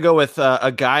 so I'm going to go with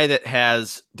a guy that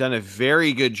has done a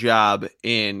very good job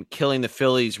in killing the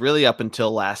Phillies really up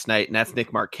until last night, and that's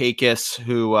Nick Markakis,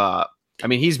 who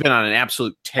he's been on an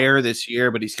absolute tear this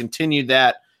year, but he's continued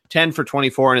that. 10 for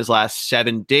 24 in his last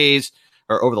 7 days,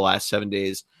 or over the last 7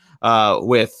 days,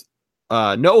 with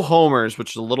no homers, which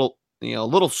is a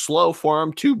little slow for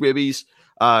him. 2 ribbies.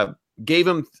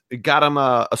 Got him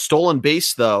a stolen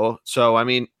base though. So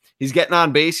he's getting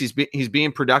on base. He's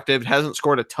being productive. Hasn't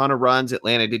scored a ton of runs.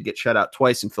 Atlanta did get shut out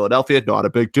twice in Philadelphia. Not a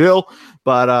big deal,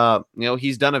 but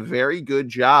he's done a very good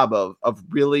job of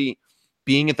really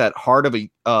being at that heart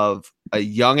of a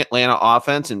young Atlanta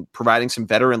offense and providing some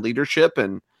veteran leadership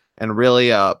and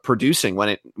really producing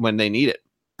when they need it.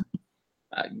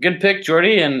 Good pick,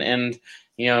 Geordie, and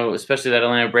especially that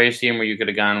Atlanta Braves team where you could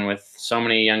have gone with so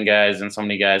many young guys and so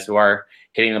many guys who are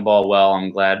hitting the ball well.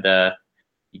 I'm glad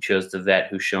you chose the vet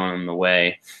who's showing them the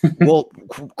way. Well,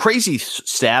 crazy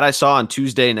stat I saw on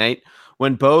Tuesday night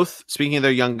when both, speaking of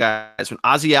their young guys, when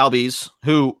Ozzie Albies,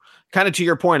 who kind of to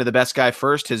your point of the best guy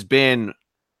first, has been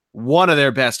one of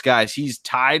their best guys. He's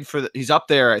tied he's up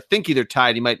there. I think either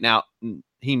tied.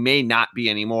 He may not be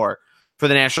anymore for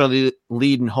the national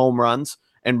lead in home runs.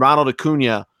 And Ronald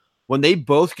Acuna, when they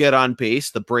both get on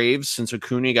base, the Braves, since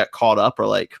Acuna got called up, are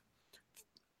like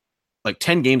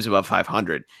 10 games above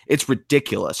 500. It's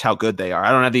ridiculous how good they are.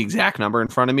 I don't have the exact number in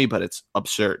front of me, but it's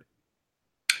absurd.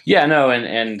 Yeah, no,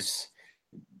 and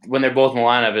when they're both in the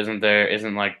lineup,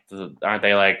 aren't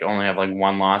they only have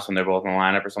one loss when they're both in the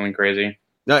lineup or something crazy?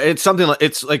 No, it's something like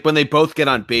it's like when they both get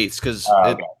on base because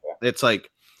it's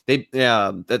like they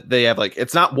have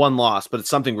it's not 1 loss, but it's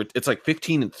something. It's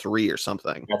 15-3 or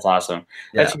something. That's awesome.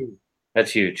 Yeah.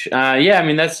 That's huge.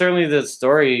 That's certainly the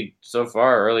story so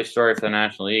far. Early story for the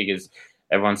National League is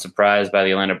everyone's surprised by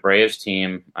the Atlanta Braves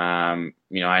team.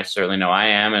 I certainly know I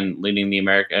am, and leading the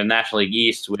National League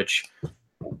East, which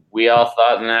we all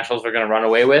thought the Nationals were going to run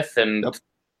away with, and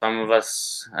some of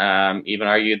us even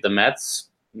argued the Mets.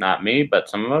 Not me, but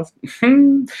some of us.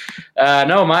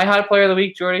 No, my hot player of the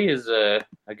week, Geordie, is a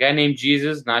guy named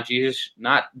Jesus, not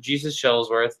Jesus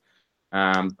Shellsworth,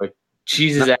 but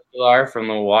Jesus Aguilar from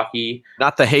Milwaukee.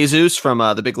 Not the Jesus from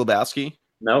the Big Lebowski.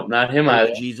 Nope, not him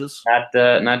either. Jesus.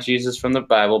 Not Jesus from the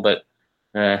Bible, but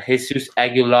Jesus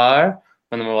Aguilar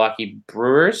from the Milwaukee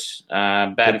Brewers.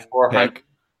 Batting 400.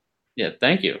 Yeah,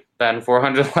 thank you. Batting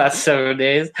 400 the last 7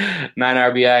 days. 9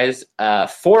 RBIs,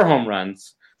 4 home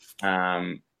runs.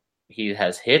 He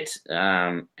has hit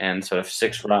and sort of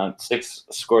 6 runs,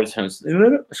 scored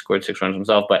 6 runs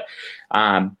himself, but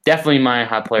definitely my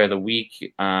hot player of the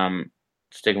week.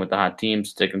 Sticking with the hot team,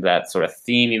 sticking to that sort of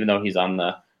theme, even though he's on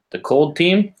the cold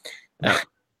team.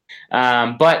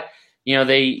 But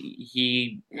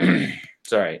he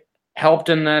helped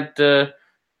in that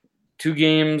 2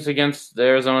 games against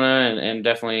Arizona and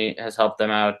definitely has helped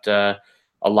them out a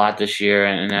lot this year.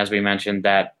 And as we mentioned,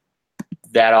 that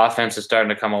offense is starting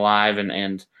to come alive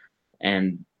and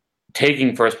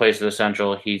taking first place of the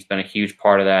Central. He's been a huge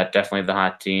part of that. Definitely the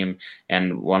hot team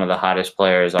and one of the hottest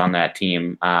players on that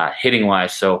team, hitting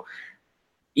wise. So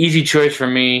easy choice for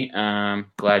me.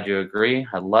 Glad you agree.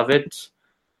 I love it.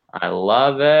 I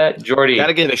love it. Geordie. Got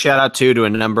to give a shout out to a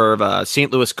number of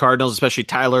St. Louis Cardinals, especially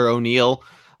Tyler O'Neill.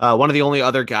 One of the only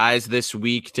other guys this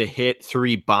week to hit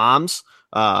 3 bombs.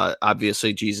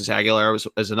 Obviously, Jesus Aguilar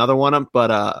was another one,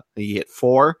 but he hit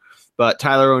 4. But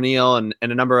Tyler O'Neill and a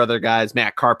number of other guys,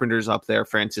 Matt Carpenter's up there,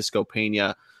 Francisco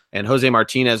Pena, and Jose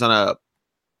Martinez on a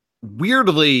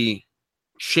weirdly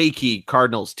shaky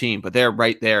Cardinals team, but they're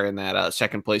right there in that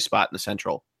second place spot in the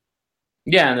Central.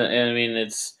 Yeah, and I mean,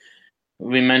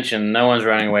 we mentioned no one's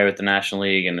running away with the National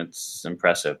League, and it's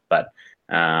impressive, but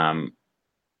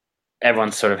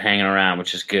everyone's sort of hanging around,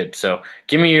 which is good. So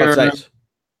give me your... Nice.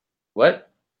 What?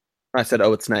 I said,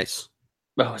 it's nice.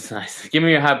 Oh, it's nice. Give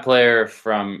me your hot player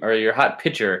or your hot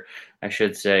pitcher, I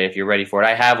should say, if you're ready for it.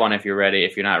 I have one if you're ready.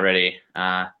 If you're not ready,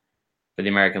 for the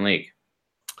American League.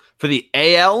 For the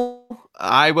AL,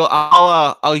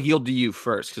 I'll yield to you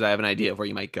first because I have an idea of where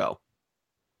you might go.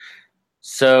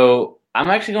 So I'm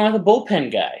actually going with a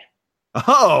bullpen guy.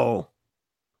 Oh,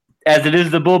 as it is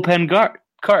the bullpen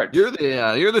card. You're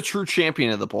the true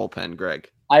champion of the bullpen, Greg.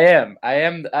 I am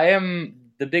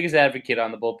the biggest advocate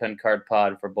on the bullpen card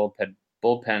pod for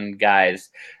bullpen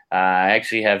guys. I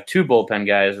actually have 2 bullpen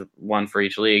guys, one for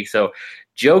each league. So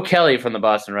Joe Kelly from the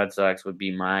Boston Red Sox would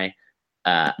be my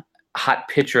hot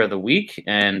pitcher of the week,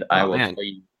 and I will tell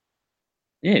you.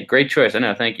 Yeah, great choice. I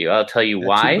know. Thank you. I'll tell you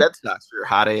why. 2 Red Sox for your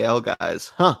hot AL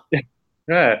guys, huh?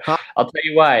 I'll tell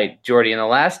you why, Geordie. In the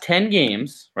last 10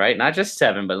 games, right? Not just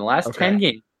 7, but in the last 10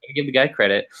 games, I give the guy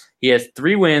credit. He has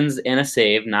 3 wins and a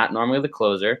save, not normally the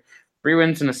closer. 3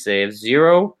 wins and a save,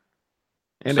 0.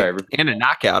 And a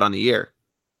knockout on the year.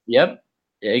 Yep,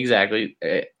 exactly.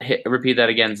 Repeat that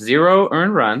again. 0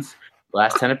 earned runs,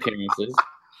 last 10 appearances.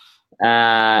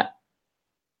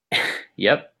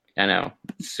 Yep, I know.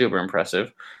 Super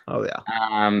impressive. Oh,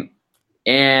 yeah.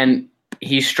 And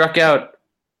he struck out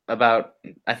about,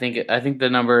 I think the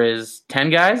number is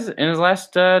 10 guys in his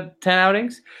last 10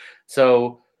 outings.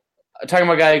 So talking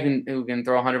about a guy who can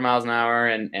throw 100 miles an hour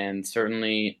and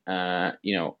certainly,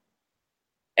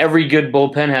 every good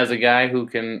bullpen has a guy who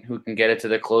can get it to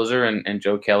the closer, and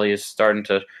Joe Kelly is starting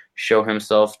to show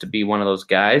himself to be one of those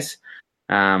guys.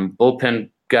 Bullpen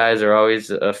guys are always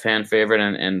a fan favorite,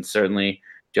 and certainly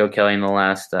Joe Kelly in the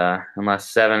last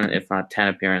 7, if not 10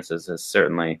 appearances has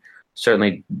certainly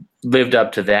lived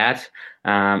up to that.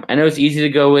 I know it's easy to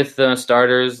go with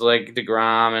starters like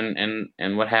DeGrom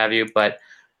and what have you, but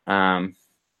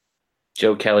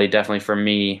Joe Kelly definitely for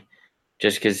me,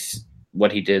 just because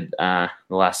what he did the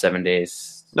last 7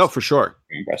 days. No, for sure.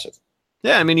 Impressive.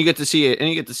 Yeah, I mean, you get to see it, and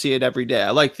you get to see it every day.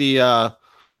 I like the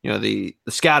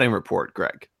scouting report,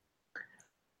 Greg.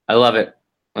 I love it.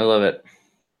 Well,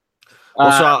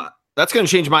 so that's going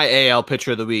to change my AL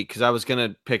pitcher of the week because I was going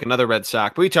to pick another Red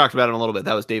Sox, but we talked about him a little bit.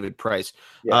 That was David Price.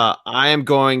 Yeah. I am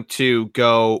going to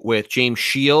go with James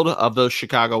Shield of those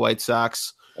Chicago White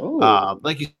Sox.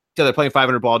 Like you said, they're playing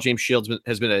 500 ball. James Shields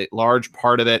has been a large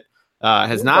part of it.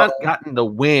 Has not gotten the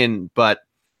win, but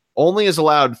only has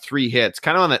allowed 3 hits.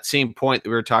 Kind of on that same point that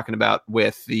we were talking about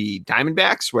with the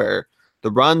Diamondbacks, where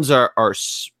the runs are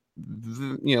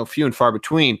few and far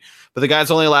between. But the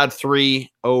guy's only allowed 3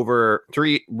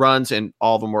 runs, and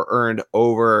all of them were earned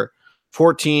over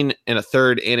 14 and a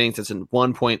third innings. That's in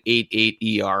 1.88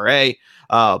 ERA.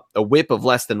 A whip of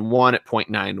less than 1 at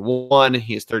 0.91.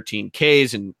 He has 13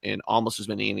 Ks and almost as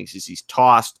many innings as he's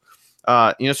tossed.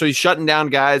 So he's shutting down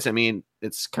guys. I mean,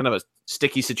 it's kind of a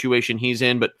sticky situation he's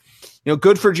in, but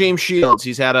good for James Shields.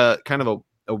 He's had a kind of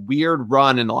a weird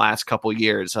run in the last couple of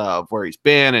years of where he's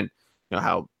been and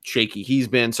how shaky he's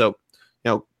been. So,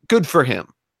 good for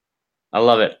him. I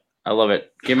love it.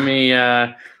 Give me,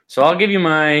 so I'll give you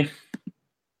my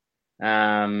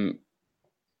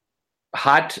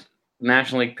hot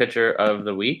National League pitcher of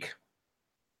the week.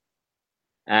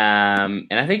 And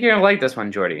I think you're going to like this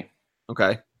one, Geordie. Okay.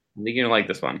 I think you're going to like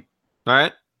this one. All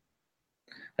right.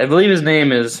 I believe his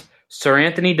name is Sir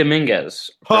Anthony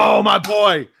Dominguez. Oh, my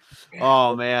boy.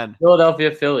 Oh, man.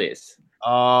 Philadelphia Phillies.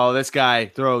 Oh, this guy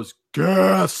throws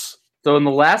gas. So in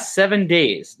the last 7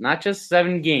 days, not just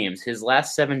 7 games, his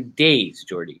last 7 days,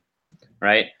 Geordie,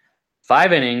 right?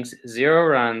 5 innings, 0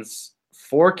 runs,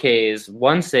 4 Ks,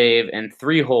 1 save, and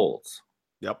 3 holds.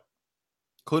 Yep.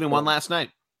 Including one last night.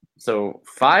 So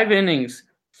 5 innings.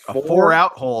 A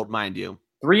 4-out hold, mind you.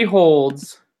 3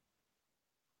 holds,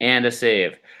 and a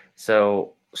save.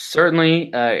 So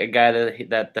certainly a guy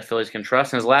that the Phillies can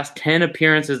trust. In his last 10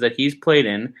 appearances that he's played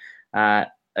in,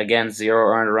 again, 0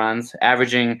 earned runs,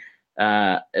 averaging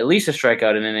at least a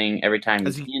strikeout an inning every time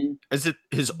he's in. Is it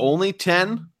his only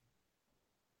 10?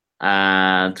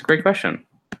 It's a great question.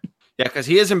 Yeah, because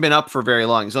he hasn't been up for very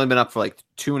long. He's only been up for like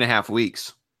 2.5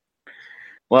 weeks.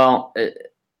 Well,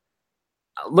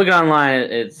 looking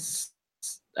online,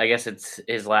 I guess it's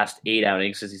his last 8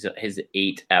 outings, his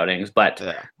 8 outings. But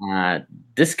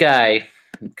this guy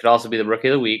could also be the rookie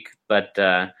of the week. But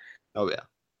oh yeah,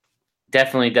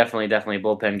 definitely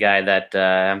bullpen guy that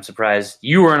I'm surprised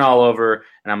you weren't all over,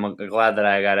 and I'm glad that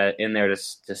I got in there to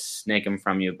snake him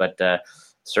from you. But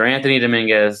Sir Anthony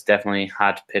Dominguez, definitely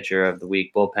hot pitcher of the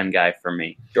week, bullpen guy for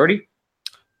me. Geordie?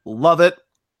 Love it.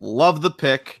 Love the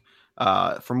pick.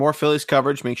 For more Phillies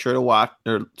coverage, make sure to watch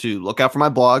or to look out for my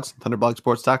blogs,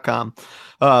 thunderblogsports.com.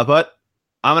 But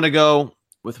I'm going to go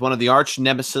with one of the arch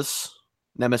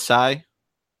nemesi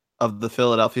of the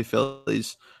Philadelphia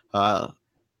Phillies. I'm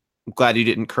glad you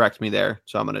didn't correct me there.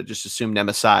 So I'm going to just assume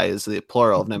nemesi is the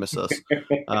plural of nemesis.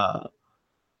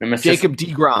 Jacob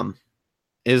deGrom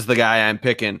is the guy I'm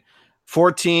picking.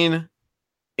 14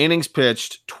 innings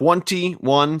pitched,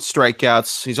 21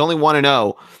 strikeouts. He's only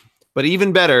 1-0. But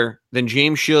even better than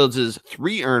James Shields'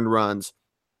 3 earned runs,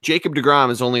 Jacob deGrom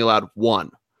has only allowed 1.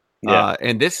 Yeah.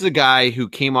 And this is a guy who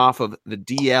came off of the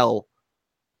DL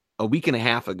a week and a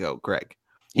half ago, Greg.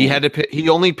 He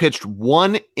only pitched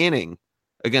 1 inning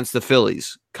against the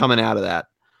Phillies coming out of that.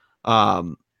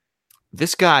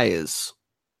 This guy is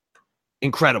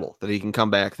incredible that he can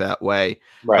come back that way.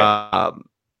 Right.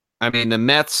 I mean, the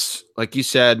Mets, like you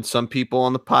said, some people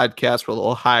on the podcast were a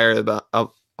little higher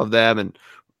of them, and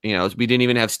we didn't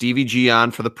even have Stevie G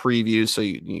on for the preview, so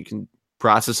you can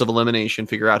process of elimination,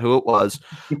 figure out who it was.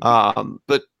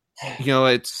 But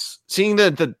it's seeing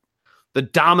the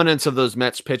dominance of those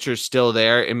Mets pitchers still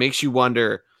there. It makes you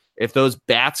wonder if those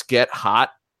bats get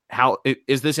hot. How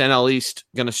is this NL East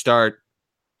going to start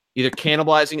either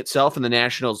cannibalizing itself and the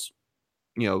Nationals,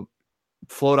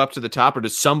 float up to the top, or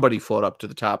does somebody float up to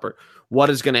the top, or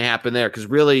what is going to happen there? Because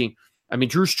really, I mean,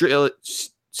 Drew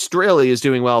Straley is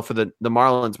doing well for the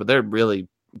Marlins, but they're really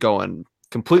going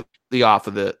completely off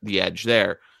of the edge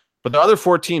there. But the other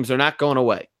 4 teams, they're not going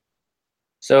away.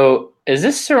 So is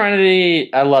this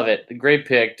Serenity? I love it. Great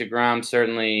pick. DeGrom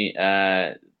certainly.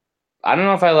 I don't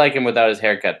know if I like him without his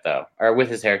haircut, though, or with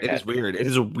his haircut. It is weird. It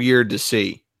is weird to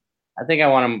see. I think I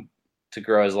want him to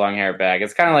grow his long hair back.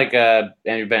 It's kind of like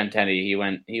Andrew Benintendi. He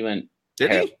went.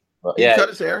 Did hair. He? Yeah, he cut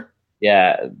his hair.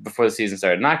 Yeah, before the season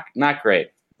started. Not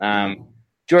great.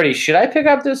 Geordie, should I pick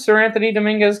up this Sir Anthony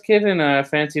Dominguez kid in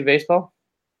fantasy baseball?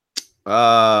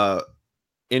 In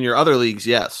your other leagues,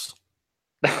 yes.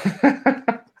 I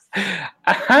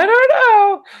don't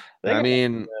know. I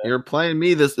mean, you're playing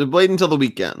me this. Wait until the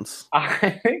weekends.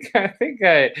 I think I'm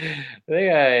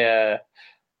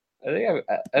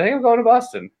going to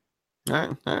Boston.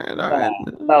 All right.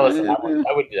 No, listen, I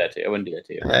wouldn't do that to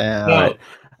you. Yeah, no, right.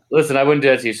 Listen, I wouldn't do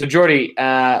that to you. So, Geordie,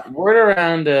 word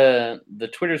around the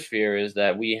Twitter sphere is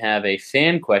that we have a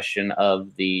fan question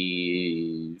of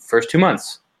the first 2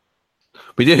 months.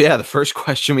 We did, yeah, the first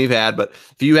question we've had. But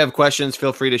if you have questions,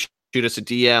 feel free to shoot us a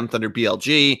DM,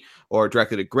 ThunderBLG, or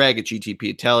directly to Greg at GT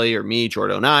Piatelli or me,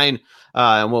 Geordie09,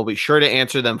 and we'll be sure to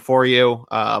answer them for you.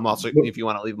 Also, if you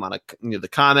want to leave them on the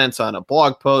comments on a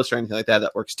blog post or anything like that,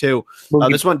 that works too.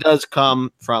 This one does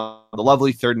come from the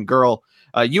lovely Third and Girl.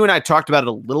 You and I talked about it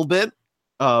a little bit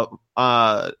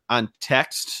on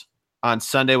text on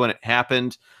Sunday when it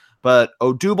happened, but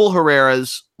Odubel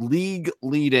Herrera's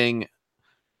league-leading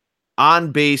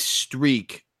on-base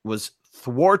streak was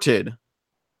thwarted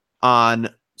on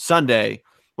Sunday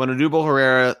when Odubel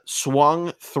Herrera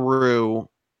swung through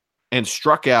and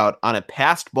struck out on a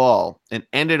passed ball and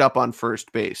ended up on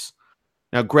first base.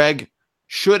 Now, Greg,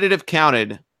 should it have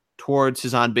counted towards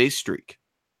his on-base streak?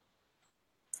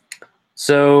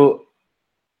 So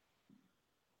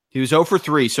he was 0 for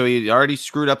 3, so he already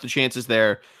screwed up the chances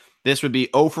there. This would be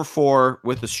 0 for 4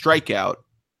 with a strikeout,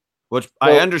 which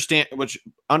I understand from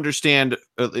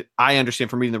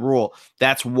reading the rule.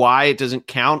 That's why it doesn't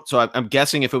count. So I'm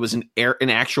guessing if it was an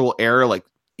actual error like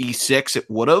E6, it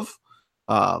would have.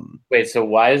 Wait, so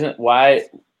why?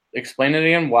 Explain it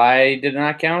again. Why did it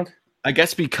not count? I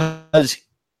guess because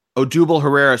Odubel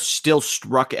Herrera still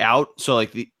struck out. So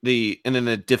like the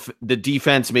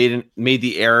defense made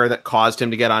the error that caused him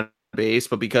to get on base,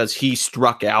 but because he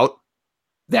struck out,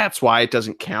 that's why it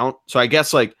doesn't count. So I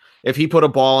guess like if he put a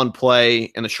ball in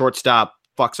play and the shortstop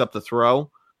fucks up the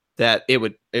throw, that it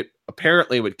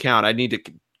apparently would count. I need to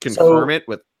confirm it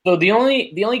with. So the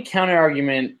only counter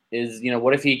argument is,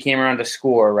 what if he came around to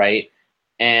score, right?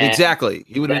 And exactly.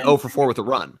 He would have been 0 for 4 with a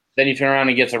run. Then you turn around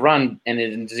and gets a run and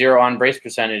it's 0 on base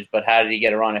percentage, but how did he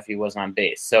get a run if he wasn't on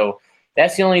base? So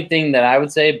that's the only thing that I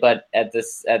would say, but at the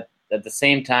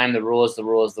same time, the rule is the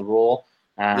rule is the rule.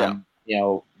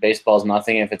 Baseball's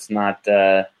nothing if it's not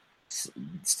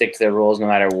stick to their rules no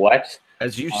matter what.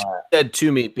 As you said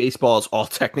to me, baseball is all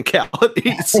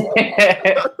technicalities.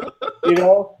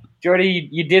 Geordie,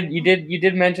 you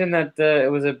did mention that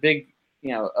it was a big,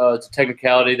 it's a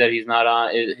technicality that he's not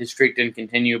on. His streak didn't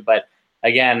continue, but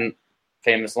again,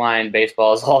 famous line: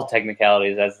 baseball is all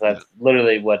technicalities. That's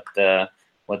literally what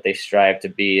they strive to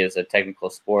be as a technical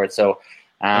sport. So,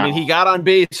 he got on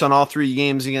base on all 3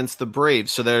 games against the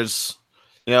Braves. So there's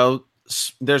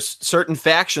certain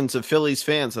factions of Phillies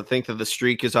fans that think that the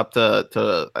streak is up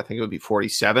to I think it would be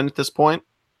 47 at this point,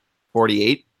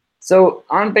 48. So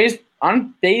on base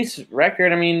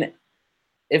record,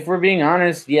 if we're being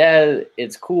honest, yeah,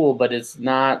 it's cool, but it's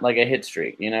not like a hit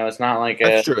streak. It's not like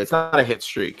That's true. It's not a hit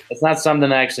streak. It's not something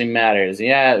that actually matters.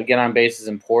 Yeah, get on base is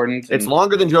important. It's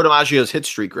longer than Joe DiMaggio's hit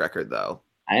streak record, though.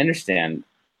 I understand,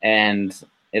 and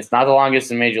it's not the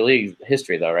longest in Major League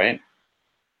history, though, right?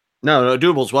 No,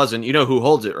 Double's wasn't. You know who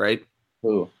holds it, right?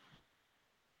 Who?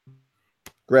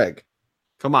 Greg.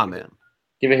 Come on, man.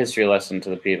 Give a history lesson to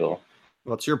the people.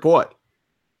 What's your boy?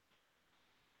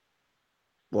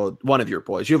 Well, one of your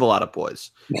boys. You have a lot of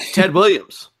boys. Ted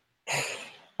Williams.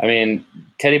 Teddy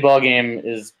Ballgame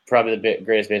is probably the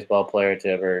greatest baseball player to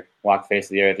ever walk the face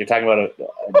of the earth. You're talking about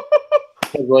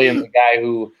Ted Williams, a guy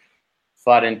who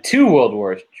fought in 2 World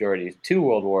Wars, Geordie, 2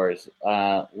 World Wars,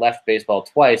 left baseball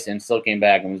twice, and still came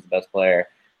back and was the best player.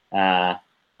 I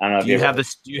don't know if do you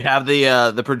have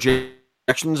the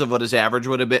projections of what his average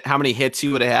would have been? How many hits he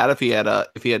would have had if he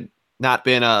had not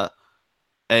been a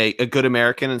good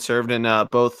American and served in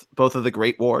both of the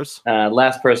Great Wars?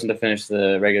 Last person to finish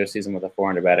the regular season with a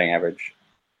 400 batting average.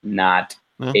 Not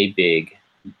a big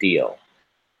deal.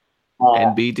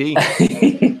 NBD.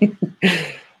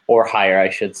 Or higher, I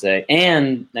should say.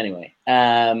 And anyway,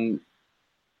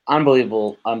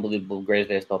 unbelievable greatest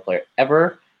baseball player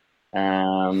ever.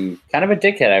 Kind of a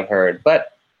dickhead, I've heard,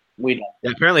 but we don't.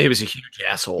 Yeah, apparently he was a huge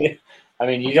asshole. You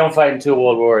don't fight in 2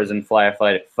 World Wars and fly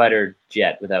a fighter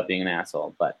jet without being an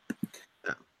asshole, but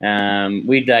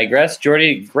we digress.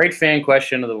 Geordie, great fan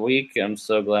question of the week. I'm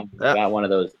so glad we got one of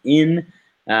those in.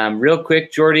 Real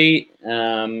quick, Geordie,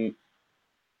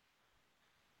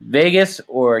 Vegas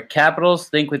or Capitals?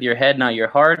 Think with your head, not your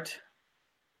heart.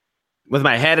 With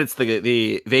my head, it's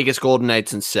the Vegas Golden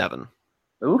Knights in 7.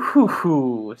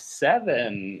 Ooh,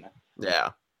 7. Yeah.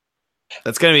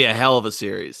 That's going to be a hell of a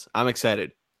series. I'm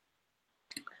excited.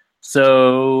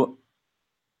 So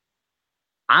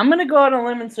I'm going to go out on a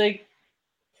limb and say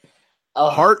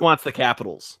Hart wants the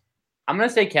Capitals. I'm going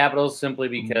to say Capitals simply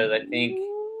because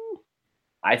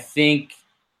I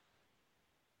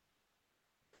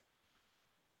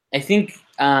think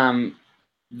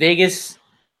Vegas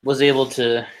was able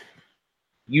to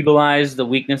utilize the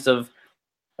weakness of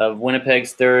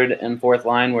Winnipeg's 3rd and 4th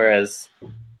line, whereas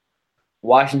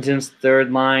Washington's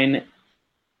 3rd line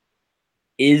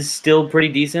is still pretty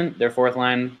decent. Their 4th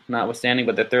line notwithstanding,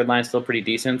 but their 3rd line is still pretty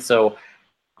decent. So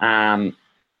I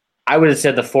would have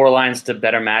said the 4 lines to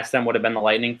better match them would have been the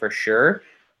Lightning for sure.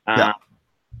 But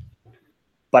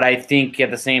I think at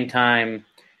the same time,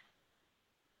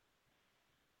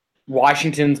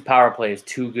 Washington's power play is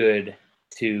too good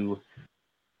to,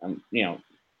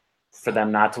 for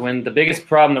them not to win. The biggest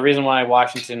problem, the reason why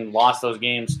Washington lost those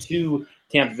games to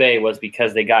Tampa Bay was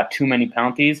because they got too many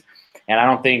penalties. And I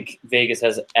don't think Vegas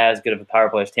has as good of a power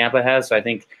play as Tampa has. So I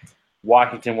think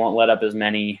Washington won't let up as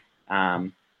many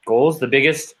goals. The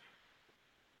biggest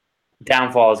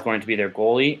downfall is going to be their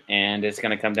goalie, and it's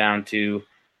going to come down to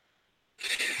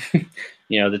the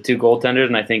 2 goaltenders.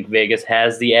 And I think Vegas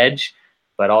has the edge.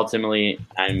 But ultimately,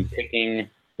 I'm picking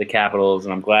the Capitals,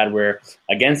 and I'm glad we're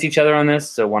against each other on this,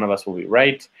 so one of us will be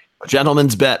right. A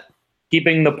gentleman's bet.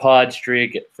 Keeping the pod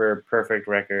streak for perfect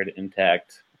record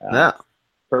intact per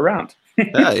round.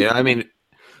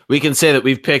 We can say that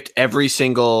we've picked every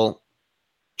single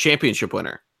championship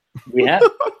winner. We have.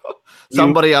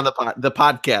 Somebody on the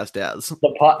podcast as a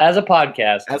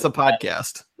podcast. As a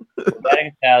podcast. We're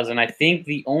betting 1,000. I think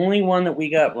the only one that we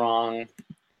got wrong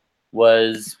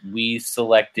was we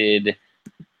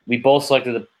both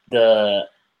selected the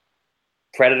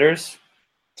Predators.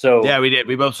 So yeah, we did.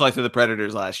 We both selected the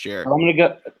Predators last year. I'm gonna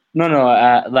go. No,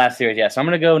 last series. Yeah, so I'm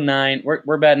gonna go 9.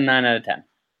 We're betting 9 out of 10.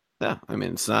 Yeah,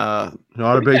 it's not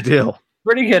a big deal.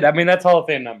 Pretty good. That's Hall of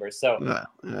Fame numbers. So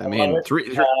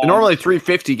normally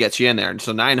 350 gets you in there, and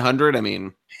so 900.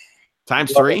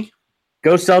 Times 3.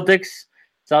 Go Celtics.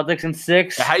 Celtics in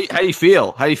 6. How do you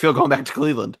feel? How do you feel going back to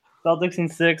Cleveland? Celtics in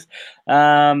 6.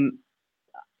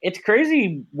 It's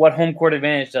crazy what home court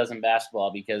advantage does in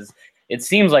basketball, because it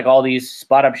seems like all these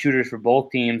spot-up shooters for both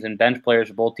teams and bench players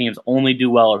for both teams only do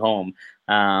well at home.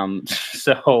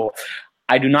 So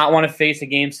I do not want to face a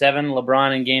Game 7.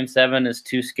 LeBron in Game 7 is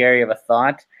too scary of a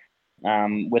thought.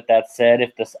 With that said,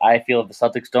 I feel if the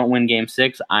Celtics don't win Game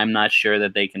 6, I'm not sure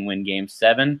that they can win Game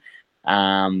 7.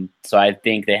 So I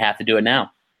think they have to do it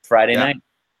now, Friday night.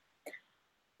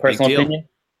 Personal opinion.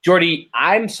 Geordie,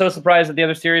 I'm so surprised that the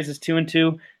other series is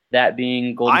 2-2. That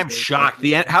being Golden I'm shocked.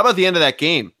 How about the end of that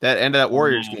game? That end of that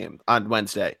Warriors game on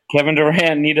Wednesday. Kevin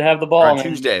Durant need to have the ball. Or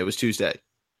Tuesday. It was Tuesday.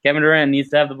 Kevin Durant needs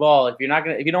to have the ball. If you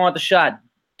don't want the shot,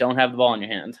 don't have the ball in your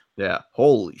hand. Yeah.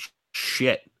 Holy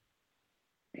shit.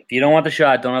 If you don't want the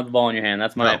shot, don't have the ball in your hand.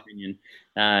 That's my opinion.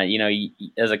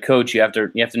 As a coach, you have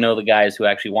to know the guys who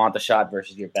actually want the shot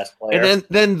versus your best player. And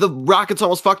then the Rockets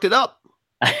almost fucked it up.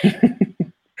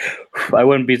 I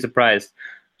wouldn't be surprised.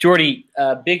 Geordie,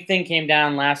 big thing came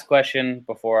down. Last question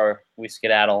before we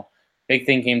skedaddle. Big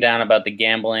thing came down about the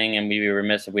gambling, and we'd be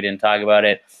remiss if we didn't talk about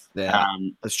it. Yeah,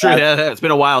 that's true. It's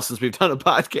been a while since we've done a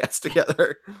podcast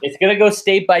together. It's going to go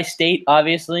state by state,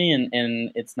 obviously, and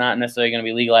it's not necessarily going to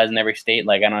be legalized in every state.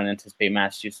 Like, I don't anticipate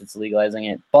Massachusetts legalizing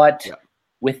it. But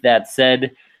with that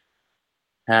said,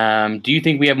 do you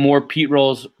think we have more Pete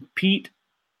Rose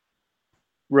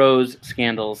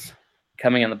scandals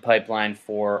coming in the pipeline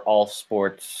for all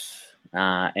sports?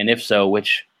 And if so,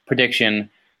 which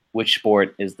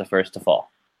sport is the first to fall?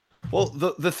 Well,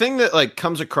 the thing that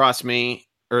comes across me,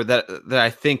 or that I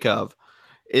think of,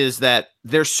 is that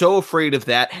they're so afraid of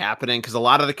that happening because a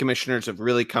lot of the commissioners have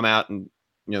really come out and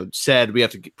said we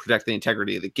have to protect the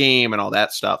integrity of the game and all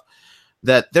that stuff.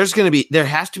 That there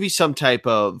has to be some type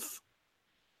of,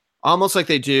 almost like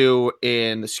they do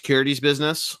in the securities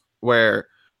business, where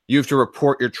you have to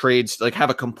report your trades, have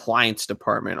a compliance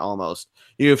department almost.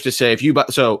 You have to say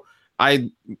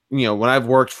when I've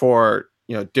worked for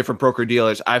different broker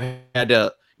dealers, I've had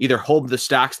to either hold the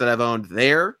stocks that I've owned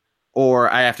there,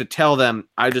 or I have to tell them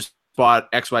I just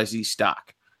bought XYZ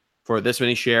stock for this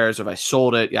many shares. If I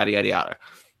sold it, yada, yada, yada.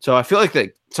 So I feel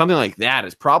like something like that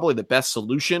is probably the best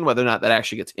solution. Whether or not that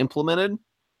actually gets implemented,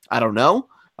 I don't know.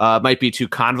 It might be too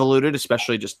convoluted,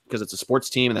 especially just because it's a sports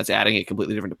team and that's adding a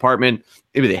completely different department.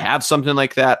 Maybe they have something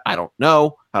like that. I don't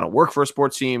know. I don't work for a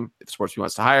sports team. If a sports team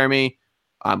wants to hire me,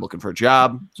 I'm looking for a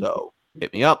job, so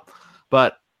hit me up.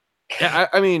 But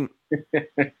I mean,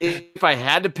 if I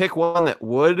had to pick one that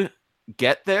would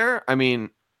get there, I mean,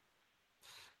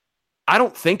 I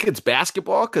don't think it's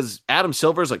basketball because Adam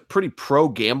Silver is pretty pro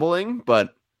gambling,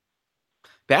 but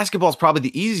basketball is probably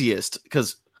the easiest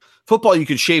because football you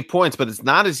could shave points, but it's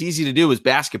not as easy to do as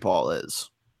basketball is.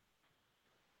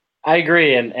 I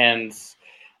agree, and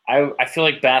I feel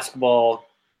like basketball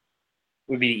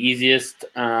would be the easiest.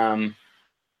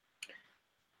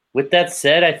 With that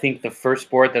said, I think the first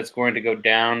sport that's going to go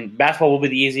down, basketball will be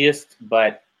the easiest,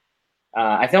 but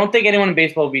I don't think anyone in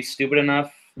baseball will be stupid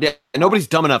enough. Yeah, nobody's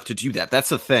dumb enough to do that. That's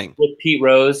the thing. With Pete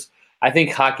Rose, I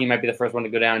think hockey might be the first one to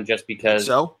go down just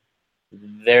because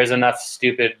there's enough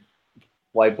stupid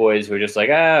white boys who are just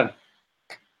hockey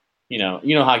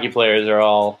players are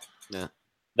all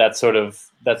that sort of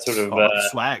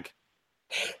swag.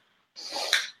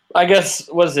 I guess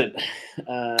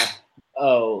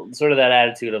sort of that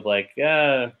attitude of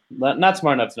not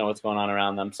smart enough to know what's going on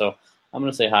around them. So I'm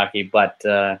going to say hockey, but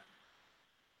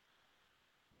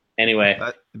anyway,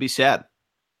 it'd be sad.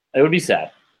 It would be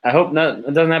sad. I hope it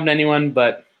doesn't happen to anyone,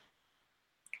 but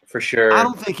for sure, I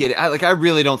don't think it. I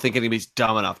really don't think anybody's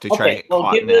dumb enough to try to get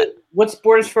caught in that. What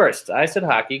sport is first? I said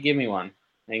hockey. Give me one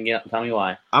and tell me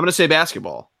why. I'm going to say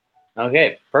basketball.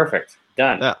 Okay, perfect.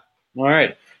 Done. Yeah. All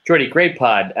right, Geordie, great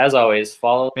pod as always.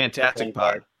 Follow. Fantastic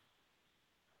pod.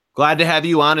 Glad to have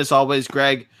you on as always,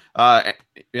 Greg. I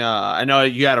know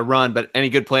you got to run, but any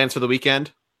good plans for the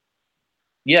weekend?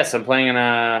 Yes, I'm playing in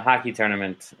a hockey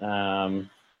tournament,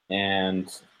 living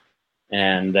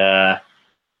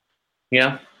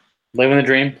the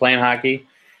dream, playing hockey.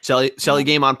 Selly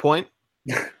game on point.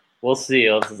 We'll see.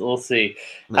 We'll see.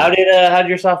 No. How did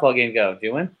your softball game go? Did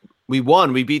you win? We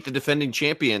won. We beat the defending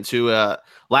champions who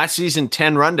last season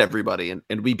 10-runned everybody,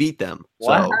 and we beat them.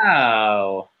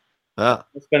 Wow.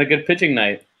 It's been a good pitching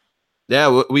night.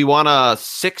 Yeah, we won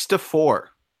 6-4.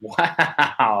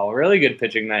 Wow, really good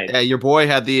pitching night. Yeah, your boy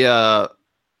had the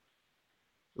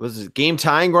game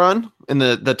tying run in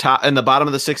the top in the bottom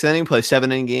of the 6th inning. Play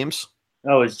 7-inning games.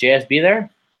 Oh, is JSB there?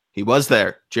 He was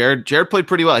there. Jared played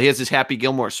pretty well. He has his Happy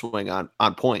Gilmore swing on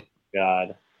point.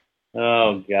 God.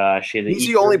 Oh gosh, he's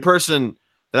the only person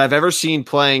that I've ever seen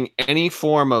playing any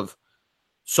form of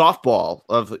softball,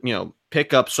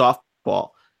 pickup softball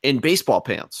in baseball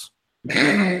pants.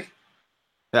 Yeah,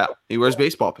 he wears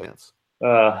baseball pants.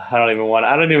 I don't even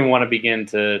want to begin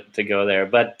to go there.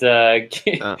 But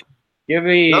give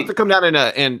me. Not to come down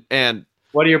and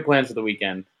What are your plans for the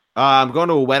weekend? I'm going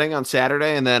to a wedding on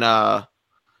Saturday, and then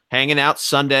hanging out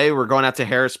Sunday. We're going out to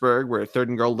Harrisburg, where Third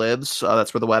and Girl lives.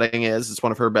 That's where the wedding is. It's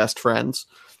one of her best friends.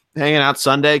 Hanging out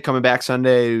Sunday, coming back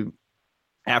Sunday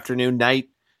afternoon, night,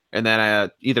 and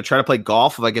then either try to play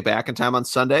golf if I get back in time on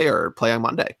Sunday or play on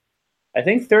Monday. I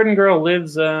think Third and Girl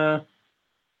lives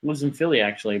in Philly,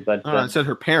 actually. But I said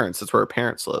her parents. That's where her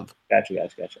parents live. Gotcha.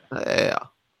 Yeah.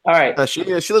 All right. She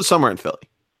lives somewhere in Philly.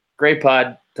 Great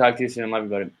pod. Talk to you soon. Love you,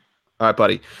 buddy. All right,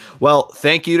 buddy. Well,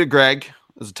 thank you to Greg.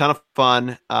 It was a ton of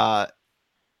fun.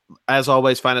 As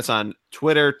always, find us on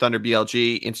Twitter,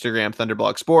 ThunderBLG, Instagram,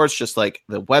 Thunderblog Sports, just like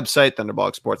the website,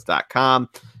 thunderblogsports.com.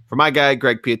 For my guy,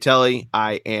 Greg Piatelli,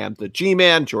 I am the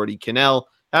G-Man, Geordie Connell.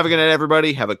 Have a good night,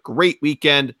 everybody. Have a great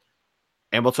weekend,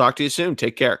 and we'll talk to you soon.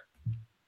 Take care.